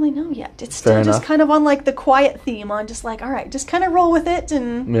don't really know yet. It's still just kind of on like the quiet theme, on just like, all right, just kind of roll with it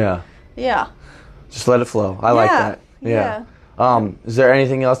and just let it flow. I like that. Is there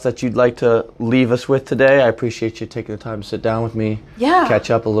anything else that you'd like to leave us with today? I appreciate you taking the time to sit down with me, catch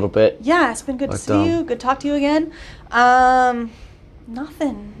up a little bit. Yeah, it's been good to see you. Good to talk to you again.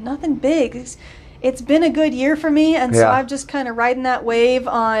 Nothing big. It's been a good year for me, and so I'm just kind of riding that wave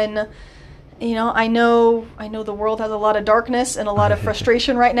on, I know the world has a lot of darkness and a lot of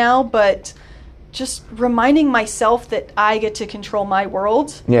frustration right now, but just reminding myself that I get to control my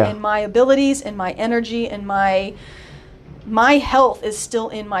world and my abilities and my energy and my health is still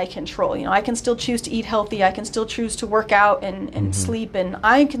in my control. I can still choose to eat healthy. I can still choose to work out and sleep, and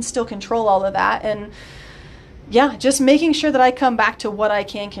I can still control all of that. And just making sure that I come back to what I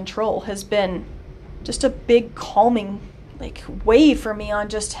can control has been just a big calming like wave for me on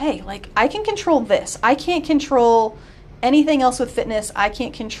just, hey, like I can control this. I can't control anything else with fitness. I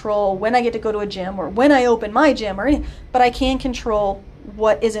can't control when I get to go to a gym or when I open my gym or anything, but I can control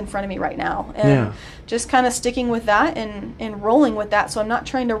what is in front of me right now, and just kind of sticking with that and rolling with that. So I'm not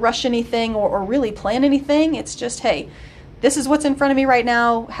trying to rush anything or really plan anything. It's just, hey, this is what's in front of me right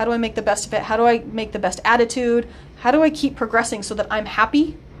now. How do I make the best of it? How do I make the best attitude? How do I keep progressing so that I'm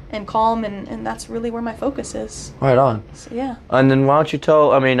happy and calm, and that's really where my focus is. Right on. So, And then why don't you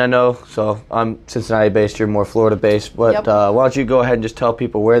tell, I know, so I'm Cincinnati-based, you're more Florida-based, but why don't you go ahead and just tell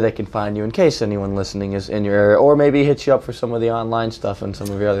people where they can find you in case anyone listening is in your area, or maybe hit you up for some of the online stuff and some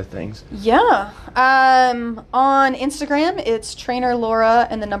of your other things. On Instagram, it's Trainer Laura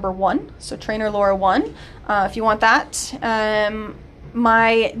and the number 1, so Trainer Laura 1, if you want that.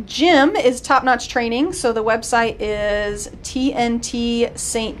 My gym is Top Notch Training, so the website is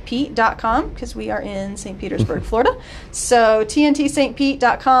tntstpete.com because we are in St. Petersburg, Florida. So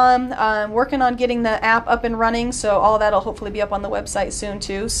tntstpete.com. I'm working on getting the app up and running, so all of that will hopefully be up on the website soon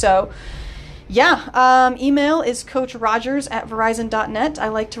too. So Yeah, email is coachrogers@verizon.net. I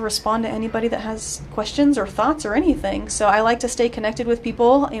like to respond to anybody that has questions or thoughts or anything. So I like to stay connected with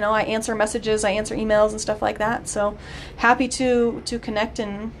people. You know, I answer messages, I answer emails and stuff like that. So happy to connect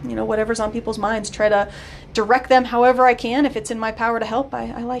and, you know, whatever's on people's minds, try to direct them however I can. If it's in my power to help,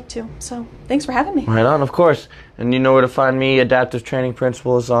 I like to. So thanks for having me. Right on, of course. And you know where to find me, Adaptive Training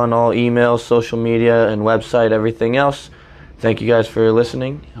Principles, on all emails, social media, and website, everything else. Thank you guys for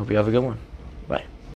listening. Hope you have a good one.